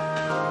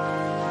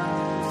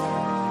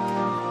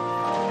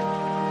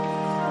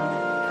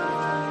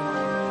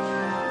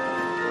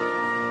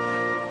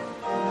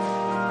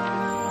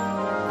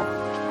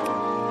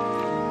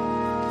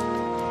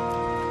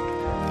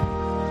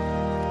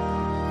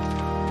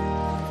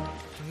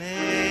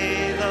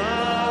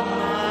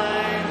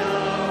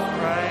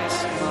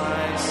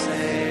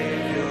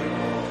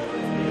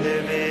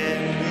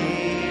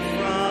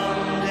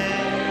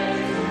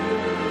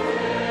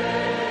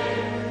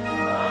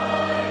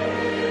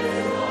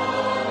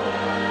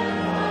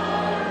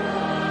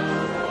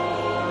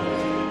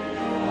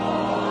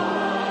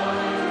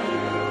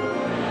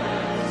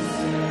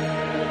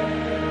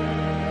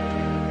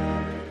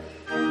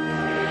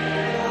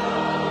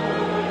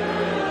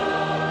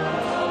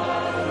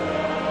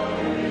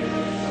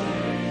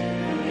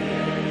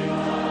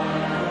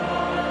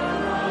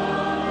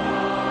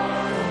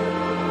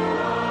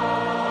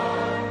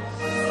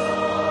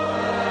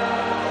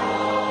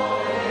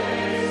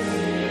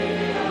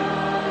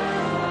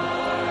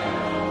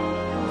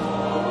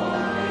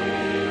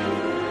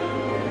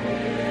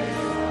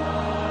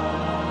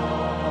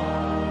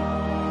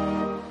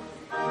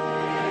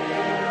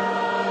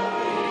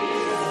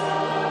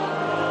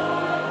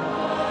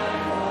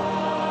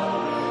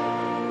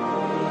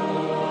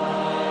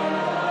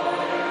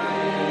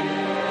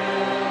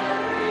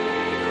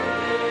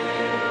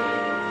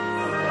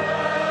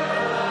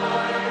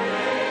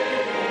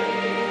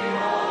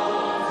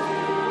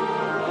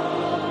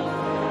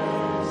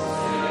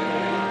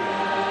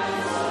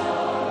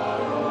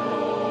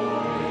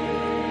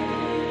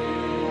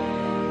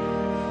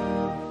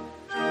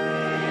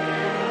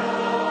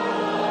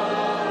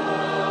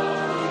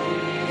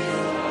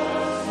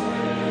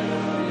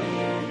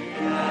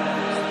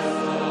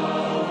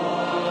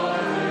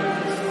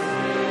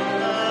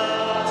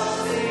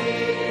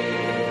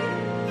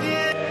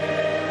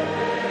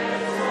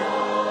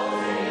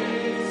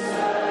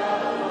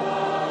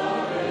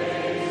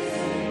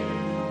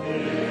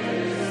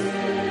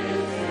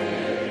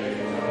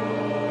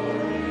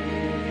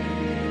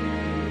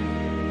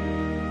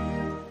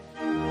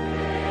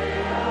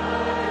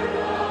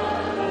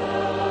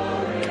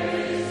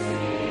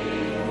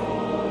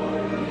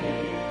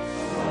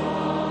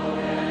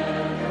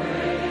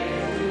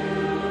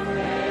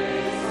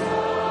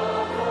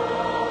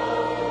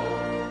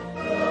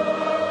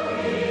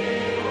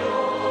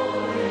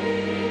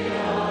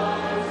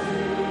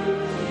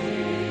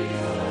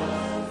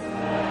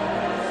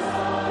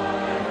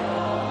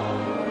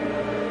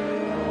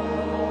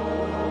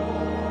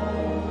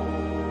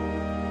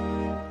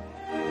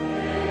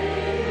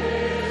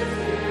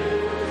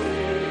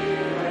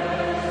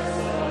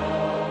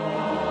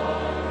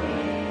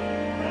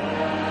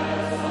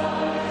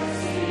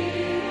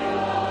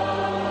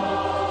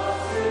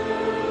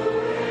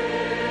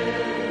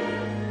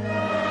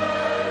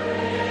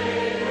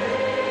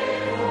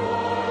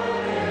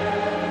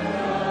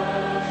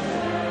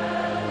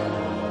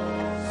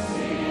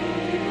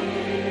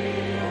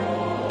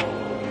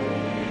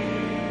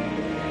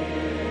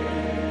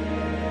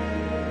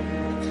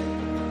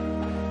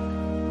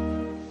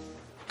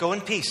 go in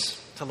peace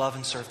to love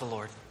and serve the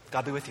Lord.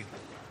 God be with you.